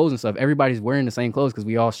the clothes and stuff. Everybody's wearing the same clothes because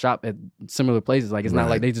we all shop at similar places. Like it's not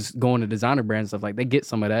like they just go into designer brands and stuff. Like they get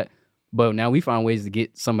some of that, but now we find ways to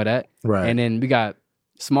get some of that. Right. And then we got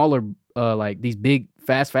smaller, like these big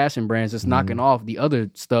fast fashion brands just knocking off the other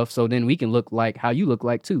stuff. So then we can look like how you look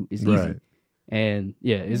like too. It's easy. And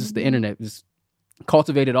yeah, it's just the internet just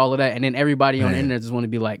cultivated all of that. And then everybody on the internet just want to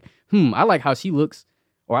be like, I like how she looks.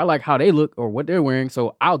 Or I like how they look or what they're wearing,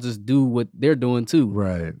 so I'll just do what they're doing too.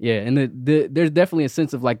 Right. Yeah, and there's definitely a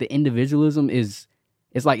sense of like the individualism it's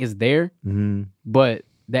there, but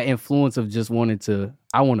that influence of just I want to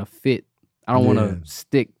fit. I don't want to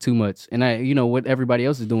stick too much. And what everybody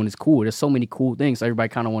else is doing is cool. There's so many cool things, so everybody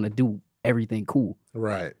kind of want to do everything cool.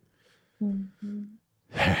 Right.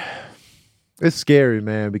 It's scary,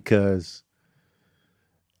 man, because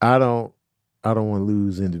I don't want to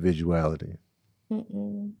lose individuality.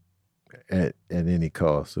 At any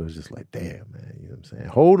cost. So it's just like, damn, man, you know what I'm saying?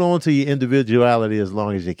 Hold on to your individuality as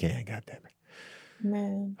long as you can, goddamn it.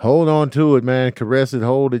 Man. Hold on to it, man. Caress it,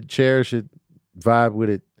 hold it, cherish it, vibe with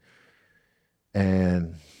it.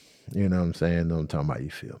 And you know what I'm saying? No, I'm talking about, you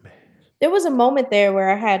feel me. There was a moment there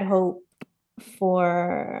where I had hope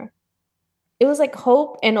it was like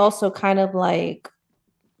hope and also kind of like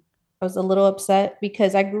I was a little upset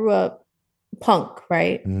because I grew up punk,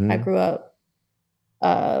 right? I grew up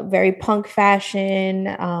very punk fashion,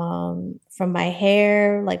 from my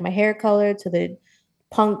hair, like my hair color to the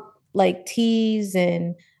punk like tees.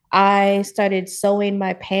 And I started sewing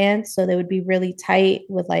my pants so they would be really tight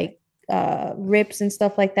with like rips and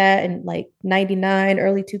stuff like that. And like 99,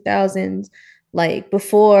 early 2000s, like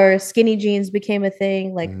before skinny jeans became a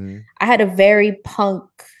thing, like I had a very punk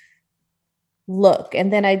look.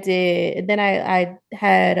 And then I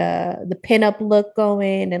had the pinup look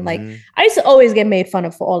going, and like I used to always get made fun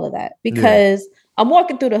of for all of that because I'm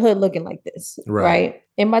walking through the hood looking like this, right?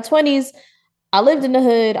 In my 20s, I lived in the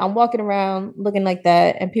hood. I'm walking around looking like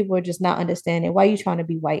that, and people are just not understanding. Why are you trying to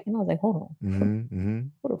be white? And I was like, hold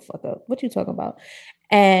on, what the fuck up? What you talking about?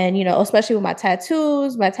 And especially with my tattoo,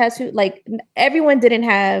 like everyone didn't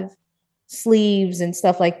have sleeves and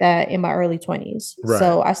stuff like that in my early 20s. Right.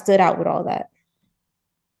 So I stood out with all that.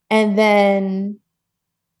 And then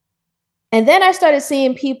I started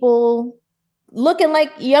seeing people looking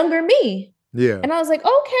like younger me. Yeah. And I was like,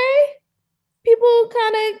 okay, people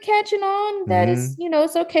kind of catching on that is,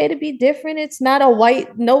 it's okay to be different. It's not white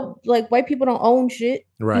people don't own shit.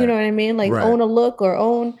 Right. You know what I mean? Like own a look or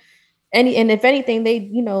own any, and if anything, they,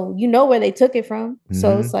 where they took it from.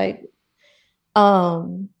 So it's like,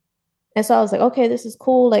 and so I was like, okay, this is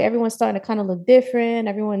cool. Like everyone's starting to kind of look different.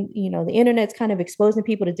 Everyone, the internet's kind of exposing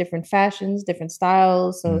people to different fashions, different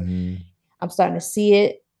styles. So I'm starting to see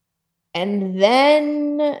it. And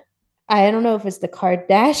then I don't know if it's the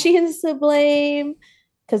Kardashians to blame,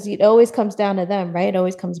 because it always comes down to them, right? It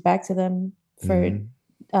always comes back to them for,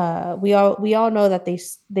 we all know that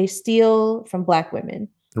they steal from Black women.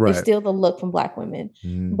 Right. They steal the look from Black women.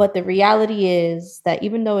 But the reality is that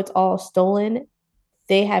even though it's all stolen,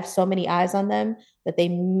 they have so many eyes on them that they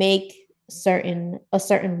make a certain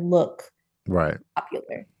look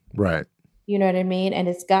popular. Right. You know what I mean? And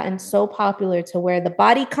it's gotten so popular to where the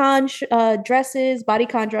bodycon dresses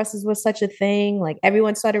was such a thing. Like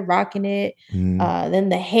everyone started rocking it. Then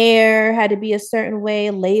the hair had to be a certain way,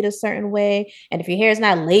 laid a certain way. And if your hair is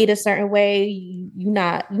not laid a certain way, you're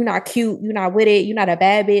not cute. You're not with it. You're not a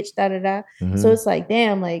bad bitch. Da da da. So it's like,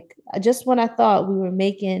 damn, like just when I thought we were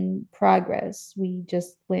making progress, we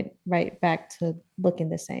just went right back to looking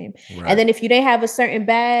the same. Right. And then if you didn't have a certain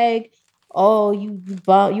bag, oh, you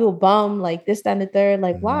a bum, like this, that, and the third.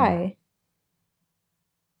 Like, why?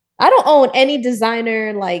 I don't own any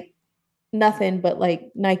designer, like nothing but like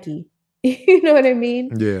Nike. You know what I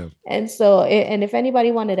mean? Yeah. And so, and if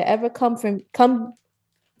anybody wanted to ever come for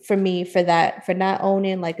me for that, for not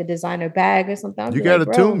owning like a designer bag or something, you gotta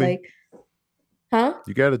tune me. Like, huh?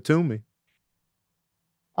 You gotta tune me.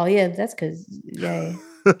 Oh yeah, that's because yay.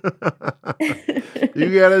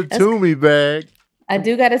 You got a Toomey bag. I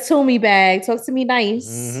do got a Toomey bag. Talk to me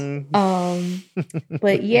nice.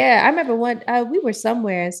 But yeah, I remember we were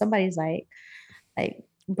somewhere and somebody's like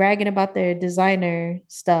bragging about their designer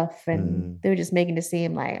stuff, and they were just making it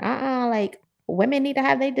seem like like women need to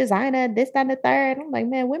have their designer, this, that, and the third. I'm like,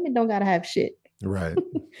 man, women don't gotta have shit. Right.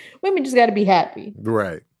 Women just gotta be happy.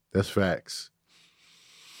 Right. That's facts.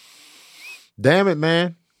 Damn it,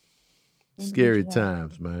 man. Scary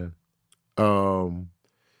times, man.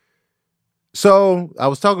 So I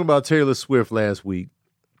was talking about Taylor Swift last week,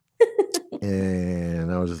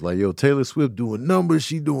 and I was just like, yo, Taylor Swift doing numbers.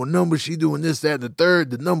 She doing numbers. She doing this, that, and the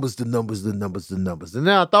third. The numbers. And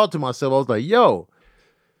then I thought to myself, I was like, yo,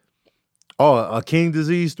 a King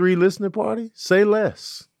Disease 3 listening party? Say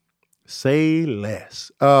less. Say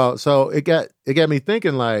less. So it got me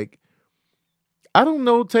thinking, like, I don't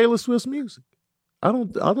know Taylor Swift's music. I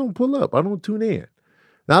don't pull up. I don't tune in.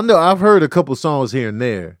 Now I know I've heard a couple songs here and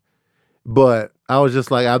there, but I was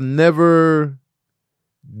just like, I've never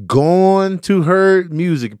gone to her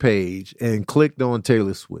music page and clicked on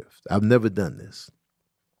Taylor Swift. I've never done this.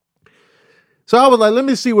 So I was like, let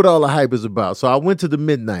me see what all the hype is about. So I went to the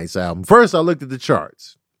Midnights album. First, I looked at the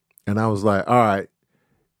charts, and I was like, all right,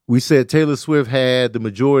 we said Taylor Swift had the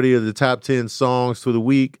majority of the top 10 songs for the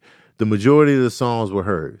week. The majority of the songs were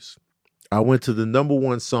hers. I went to the number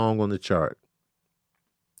one song on the chart,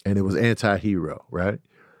 and it was Anti-Hero, right?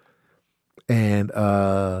 And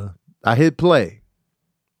I hit play.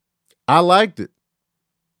 I liked it.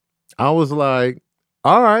 I was like,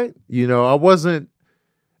 all right. I wasn't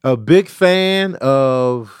a big fan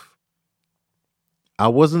of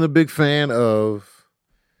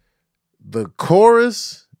the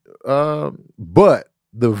chorus, but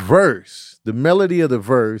the verse, the melody of the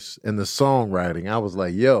verse and the songwriting, I was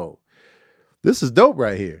like, yo, this is dope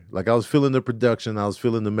right here. Like, I was feeling the production. I was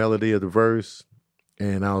feeling the melody of the verse.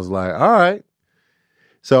 And I was like, all right.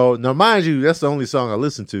 So now, mind you, that's the only song I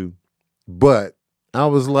listened to. But I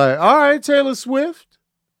was like, all right, Taylor Swift,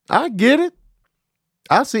 I get it.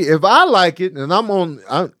 I see if I like it and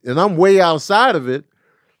I'm way outside of it.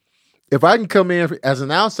 If I can come in as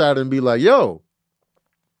an outsider and be like, yo,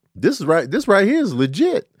 this right here is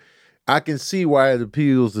legit. I can see why it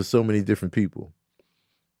appeals to so many different people.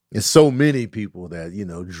 And so many people that,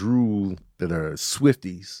 drool, that are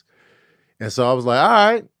Swifties. And so I was like, all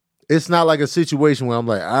right, it's not like a situation where I'm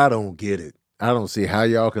like, I don't get it. I don't see how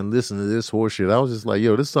y'all can listen to this horseshit. I was just like,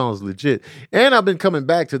 yo, this song's legit. And I've been coming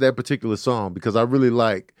back to that particular song because I really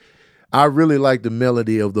like the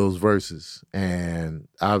melody of those verses. And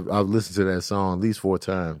I've listened to that song at least 4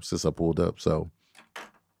 times since I pulled up. So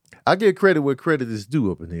I give credit where credit is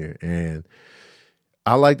due up in here. And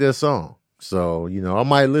I like that song. So, I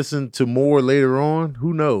might listen to more later on.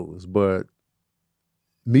 Who knows? But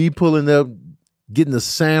me pulling up, getting a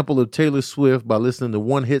sample of Taylor Swift by listening to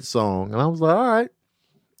one hit song. And I was like, all right,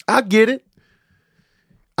 I get it.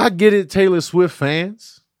 Taylor Swift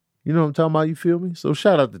fans. You know what I'm talking about? You feel me? So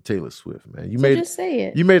shout out to Taylor Swift, man. Just say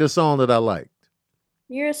it. You made a song that I liked.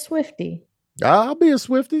 You're a Swiftie. I'll be a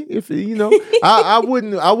Swiftie if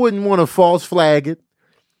I wouldn't want to false flag it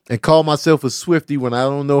and call myself a Swiftie when I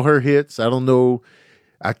don't know her hits.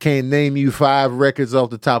 I can't name you 5 records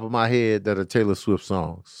off the top of my head that are Taylor Swift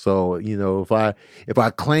songs. So, if I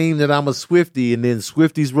claim that I'm a Swiftie and then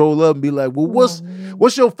Swifties roll up and be like, well,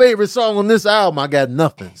 what's your favorite song on this album? I got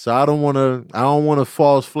nothing. So I don't want to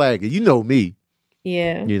false flag it. You know me.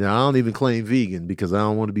 Yeah. I don't even claim vegan because I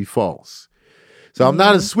don't want to be false. So I'm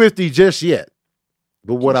not a Swiftie just yet.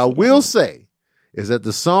 But what I will say is that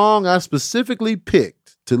the song I specifically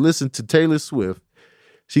picked to listen to Taylor Swift,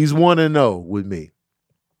 she's 1-0 with me.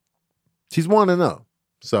 She's 1-0.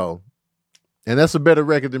 So, and that's a better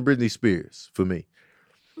record than Britney Spears for me.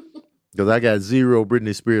 Because I got 0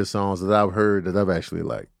 Britney Spears songs that I've heard that I've actually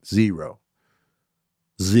liked. 0.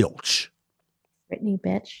 Zilch. Britney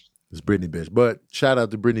bitch. It's Britney bitch. But shout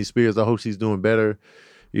out to Britney Spears. I hope she's doing better.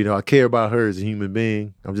 I care about her as a human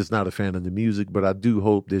being. I'm just not a fan of the music, but I do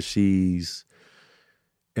hope that she's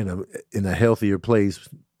in a healthier place,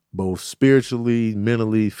 both spiritually,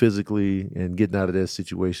 mentally, physically, and getting out of that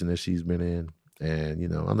situation that she's been in. And,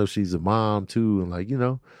 I know she's a mom too. And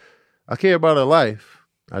I care about her life.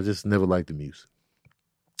 I just never liked the music.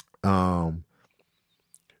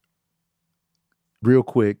 Real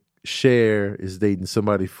quick, Cher is dating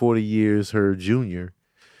somebody 40 years her junior.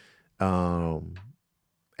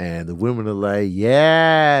 And the women are like,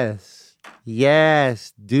 yes,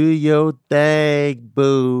 do your thing,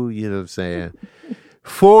 boo. You know what I'm saying?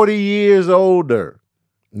 40 years older,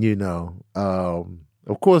 Of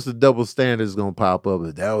course, the double standard is going to pop up.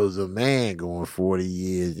 If that was a man going 40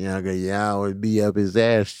 years younger, y'all would be up his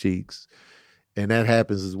ass cheeks. And that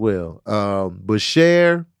happens as well. But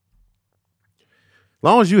Cher, as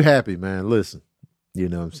long as you happy, man, listen. You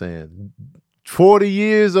know what I'm saying? 40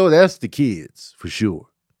 years old, that's the kids, for sure.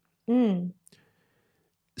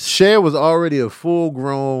 Cher was already a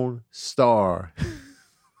full-grown star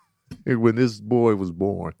when this boy was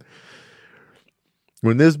born.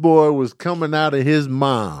 When this boy was coming out of his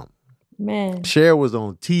mom, man, Cher was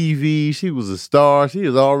on TV. She was a star. She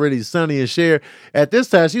was already Sonny and Cher. At this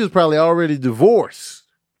time, she was probably already divorced.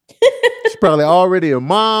 She's probably already a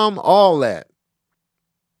mom, all that.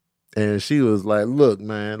 And she was like, look,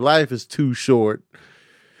 man, life is too short.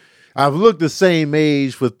 I've looked the same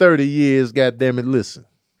age for 30 years. God damn it, listen.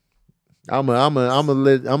 I'm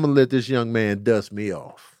gonna let this young man dust me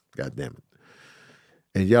off. God damn it.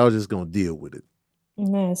 And y'all just gonna deal with it.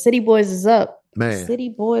 Man, City Boys is up. Man. City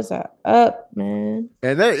Boys are up, man.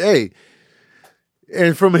 And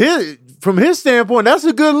and from his standpoint, that's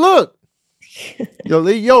a good look.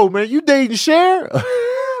 Yo, man, you dating Cher?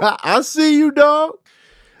 I see you, dog.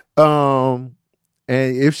 And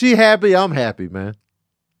if she happy, I'm happy, man.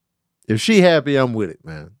 If she happy, I'm with it,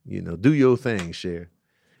 man. Do your thing, Cher.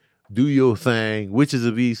 Do your thing. Witches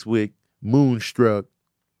of Eastwick, Moonstruck,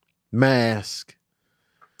 Mask.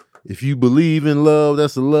 If you believe in love,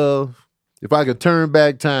 that's a love. If I could turn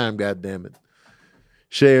back time, goddammit.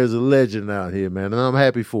 Cher's a legend out here, man, and I'm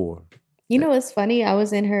happy for her. You know what's funny? I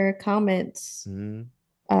was in her comments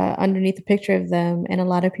underneath a picture of them, and a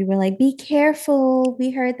lot of people were like, be careful.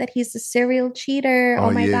 We heard that he's a serial cheater.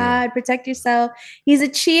 Oh my God, protect yourself. He's a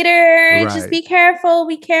cheater. Right. Just be careful.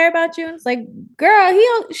 We care about you. And it's like, girl,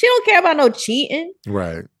 she don't care about no cheating.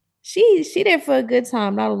 Right. She there for a good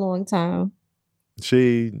time, not a long time.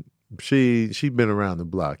 She been around the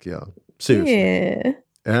block, y'all. Seriously. Yeah.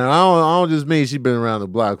 And I don't just mean she's been around the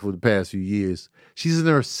block for the past few years. She's in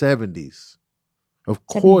her 70s. Of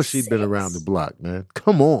course she's been around the block, man.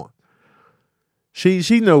 Come on.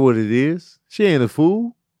 She know what it is. She ain't a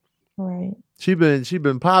fool. Right. She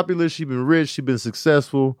been popular, she been rich, she been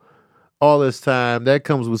successful all this time. That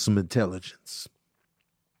comes with some intelligence.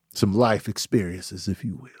 Some life experiences, if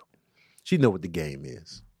you will. She know what the game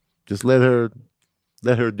is. Just let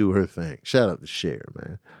her do her thing. Shout out to Cher,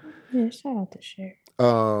 man. Yeah, shout out to Cher.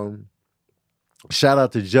 Shout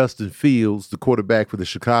out to Justin Fields, the quarterback for the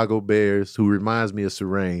Chicago Bears, who reminds me of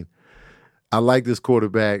Serene. I like this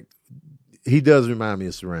quarterback. he does remind me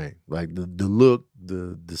of Sarang. Like the look,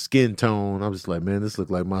 the skin tone. I'm just like, man, this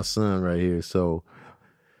looks like my son right here. So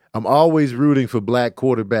I'm always rooting for black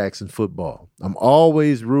quarterbacks in football. I'm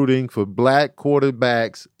always rooting for black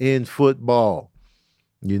quarterbacks in football.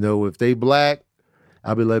 You know, if they black,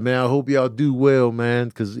 I'll be like, man, I hope y'all do well, man.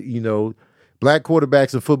 Because, you know, black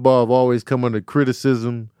quarterbacks in football have always come under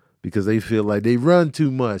criticism because they feel like they run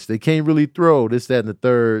too much. They can't really throw this, that, and the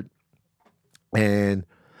third. And,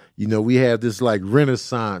 you know, we have this like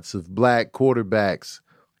renaissance of black quarterbacks.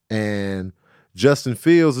 And Justin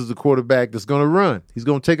Fields is the quarterback that's going to run. He's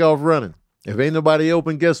going to take off running. If ain't nobody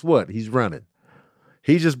open, guess what? He's running.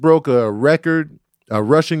 He just broke a record, a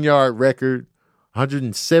rushing yard record,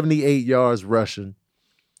 178 yards rushing.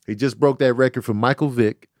 He just broke that record for Michael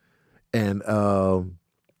Vick. And,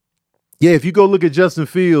 yeah, if you go look at Justin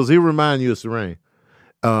Fields, he'll remind you of Sarang.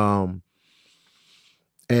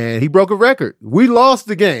 And he broke a record. We lost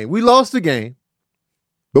the game.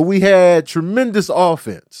 But we had tremendous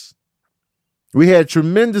offense.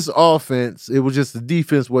 It was just the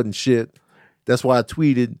defense wasn't shit. That's why I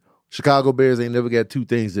tweeted, Chicago Bears ain't never got two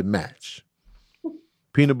things that match.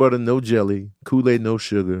 Peanut butter, no jelly. Kool-Aid, no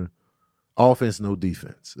sugar. Offense, no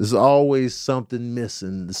defense. There's always something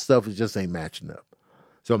missing. The stuff just ain't matching up.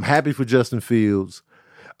 So I'm happy for Justin Fields.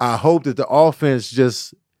 I hope that the offense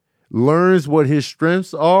just learns what his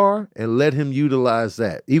strengths are and let him utilize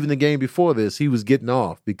that. Even the game before this, he was getting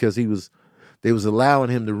off because they was allowing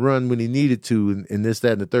him to run when he needed to and this,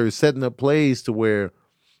 that, and the third, setting up plays to where,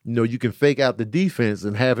 you know, you can fake out the defense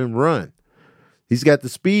and have him run. He's got the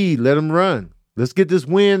speed. Let him run. Let's get this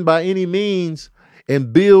win by any means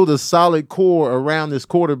and build a solid core around this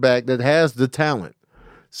quarterback that has the talent.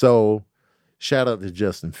 So shout out to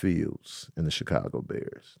Justin Fields and the Chicago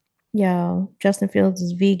Bears. Yo, Justin Fields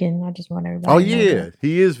is vegan. I just want everybody to know yeah, that.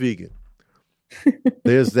 He is vegan.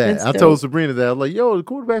 There's that. I told Sabrina that. I was like, yo, the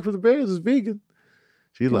quarterback for the Bears is vegan.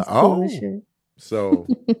 She's like, oh. So,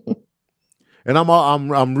 and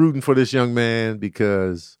I'm rooting for this young man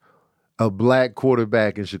because a black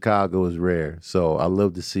quarterback in Chicago is rare. So I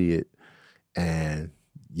love to see it. And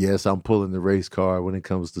yes, I'm pulling the race card when it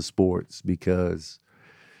comes to sports because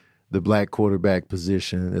the black quarterback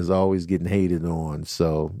position is always getting hated on.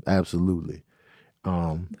 So absolutely.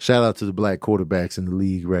 Shout out to the black quarterbacks in the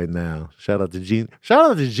league right now. Shout out to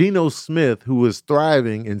Geno Smith, who is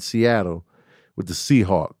thriving in Seattle with the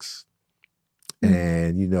Seahawks.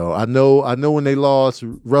 And, you know, I know when they lost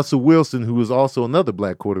Russell Wilson, who was also another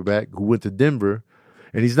black quarterback who went to Denver,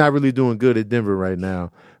 and he's not really doing good at Denver right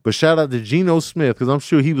now. But shout out to Geno Smith, because I'm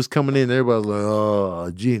sure he was coming in, everybody was like,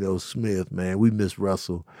 oh, Geno Smith, man, we miss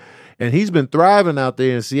Russell. And he's been thriving out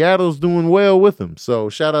there, and Seattle's doing well with him. So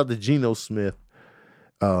shout out to Geno Smith.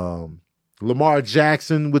 Lamar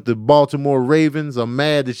Jackson with the Baltimore Ravens. I'm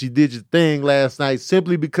mad that you did your thing last night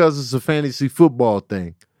simply because it's a fantasy football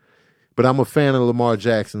thing. But I'm a fan of Lamar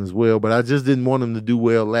Jackson as well. But I just didn't want him to do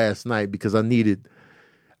well last night because I needed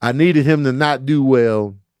him to not do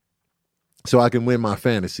well so I can win my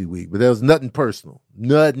fantasy week. But there was nothing personal.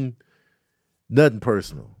 Nothing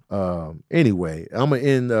personal. Anyway, I'm going to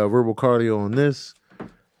end verbal cardio on this.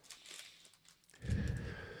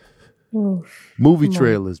 Oof, movie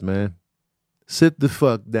trailers, man. Sit the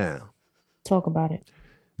fuck down. Talk about it.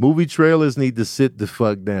 Movie trailers need to sit the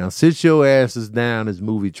fuck down. Sit your asses down as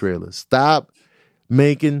movie trailers. Stop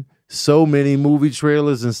making so many movie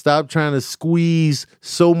trailers and stop trying to squeeze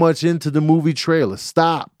so much into the movie trailer.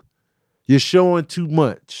 Stop. You're showing too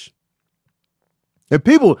much. And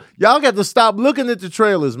people, y'all got to stop looking at the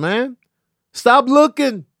trailers, man. Stop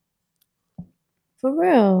looking. For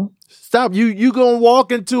real. Stop. You gonna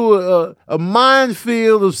walk into a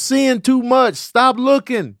minefield of seeing too much. Stop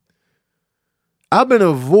looking. I've been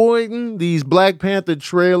avoiding these Black Panther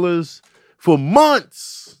trailers for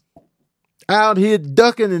months. Out here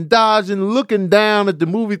ducking and dodging, looking down at the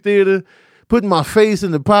movie theater, putting my face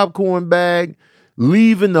in the popcorn bag,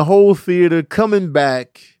 leaving the whole theater, coming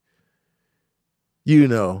back, you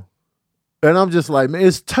know. And I'm just like, man,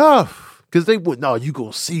 it's tough. Because they would, no, you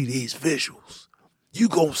gonna see these visuals. You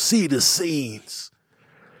gonna see the scenes.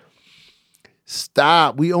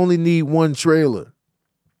 Stop. We only need one trailer.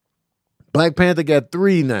 Black Panther got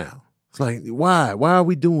 3 now. It's like, why? Why are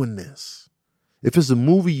we doing this? If it's a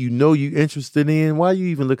movie you know you're interested in, why are you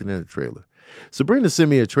even looking at a trailer? Sabrina sent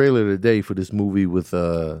me a trailer today for this movie with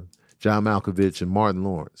John Malkovich and Martin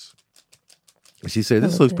Lawrence. And she said,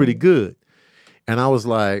 this looks pretty good. And I was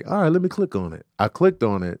like, all right, let me click on it. I clicked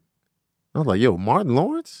on it. I was like, yo, Martin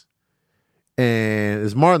Lawrence? And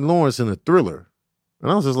it's Martin Lawrence in a thriller.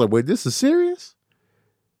 And I was just like, wait, this is serious?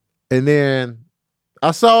 And then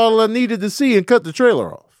I saw all I needed to see and cut the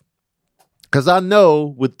trailer off. Because I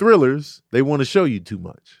know with thrillers, they want to show you too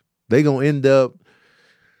much. They going to end up,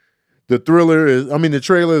 the trailer is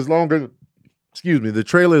longer, the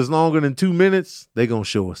trailer is longer than 2 minutes. They going to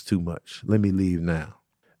show us too much. Let me leave now.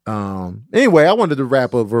 Anyway, I wanted to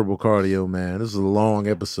wrap up Verbal Cardio, man. This is a long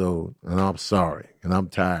episode, and I'm sorry, and I'm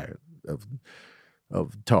tired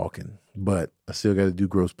of talking, but I still got to do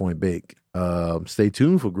Grosse Pointe Bake. Stay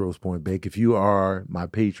tuned for Grosse Pointe Bake. If you are my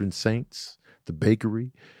patron saints, the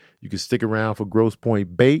bakery, you can stick around for Grosse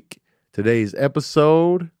Pointe Bake. Today's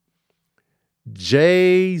episode,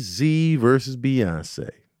 Jay-Z versus Beyonce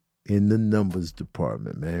in the numbers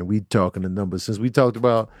department, man. We talking the numbers. Since we talked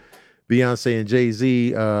about Beyonce and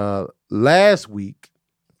Jay-Z last week,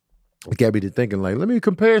 it got me to thinking, like, let me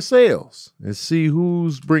compare sales and see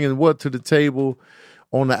who's bringing what to the table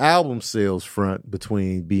on the album sales front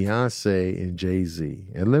between Beyonce and Jay-Z.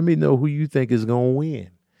 And let me know who you think is going to win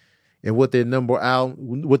and what their number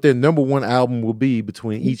one album will be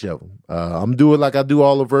between each of them. I'm doing like I do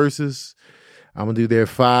all the verses. I'm going to do their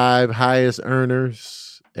 5 highest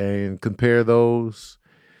earners and compare those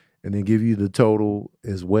and then give you the total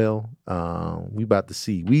as well. We about to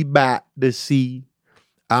see.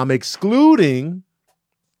 I'm excluding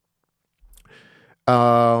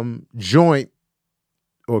joint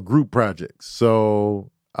or group projects. So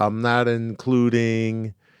I'm not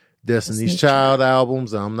including Destiny's Child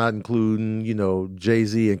albums. I'm not including,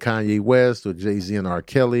 Jay-Z and Kanye West or Jay-Z and R.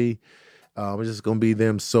 Kelly. It's just going to be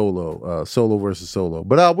them solo versus solo.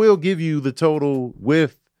 But I will give you the total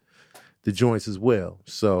with the joints as well.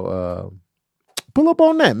 So pull up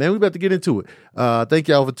on that, man. We about to get into it. Thank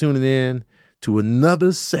y'all for tuning in to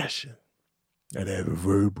another session of that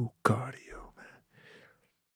Verbal Cardio.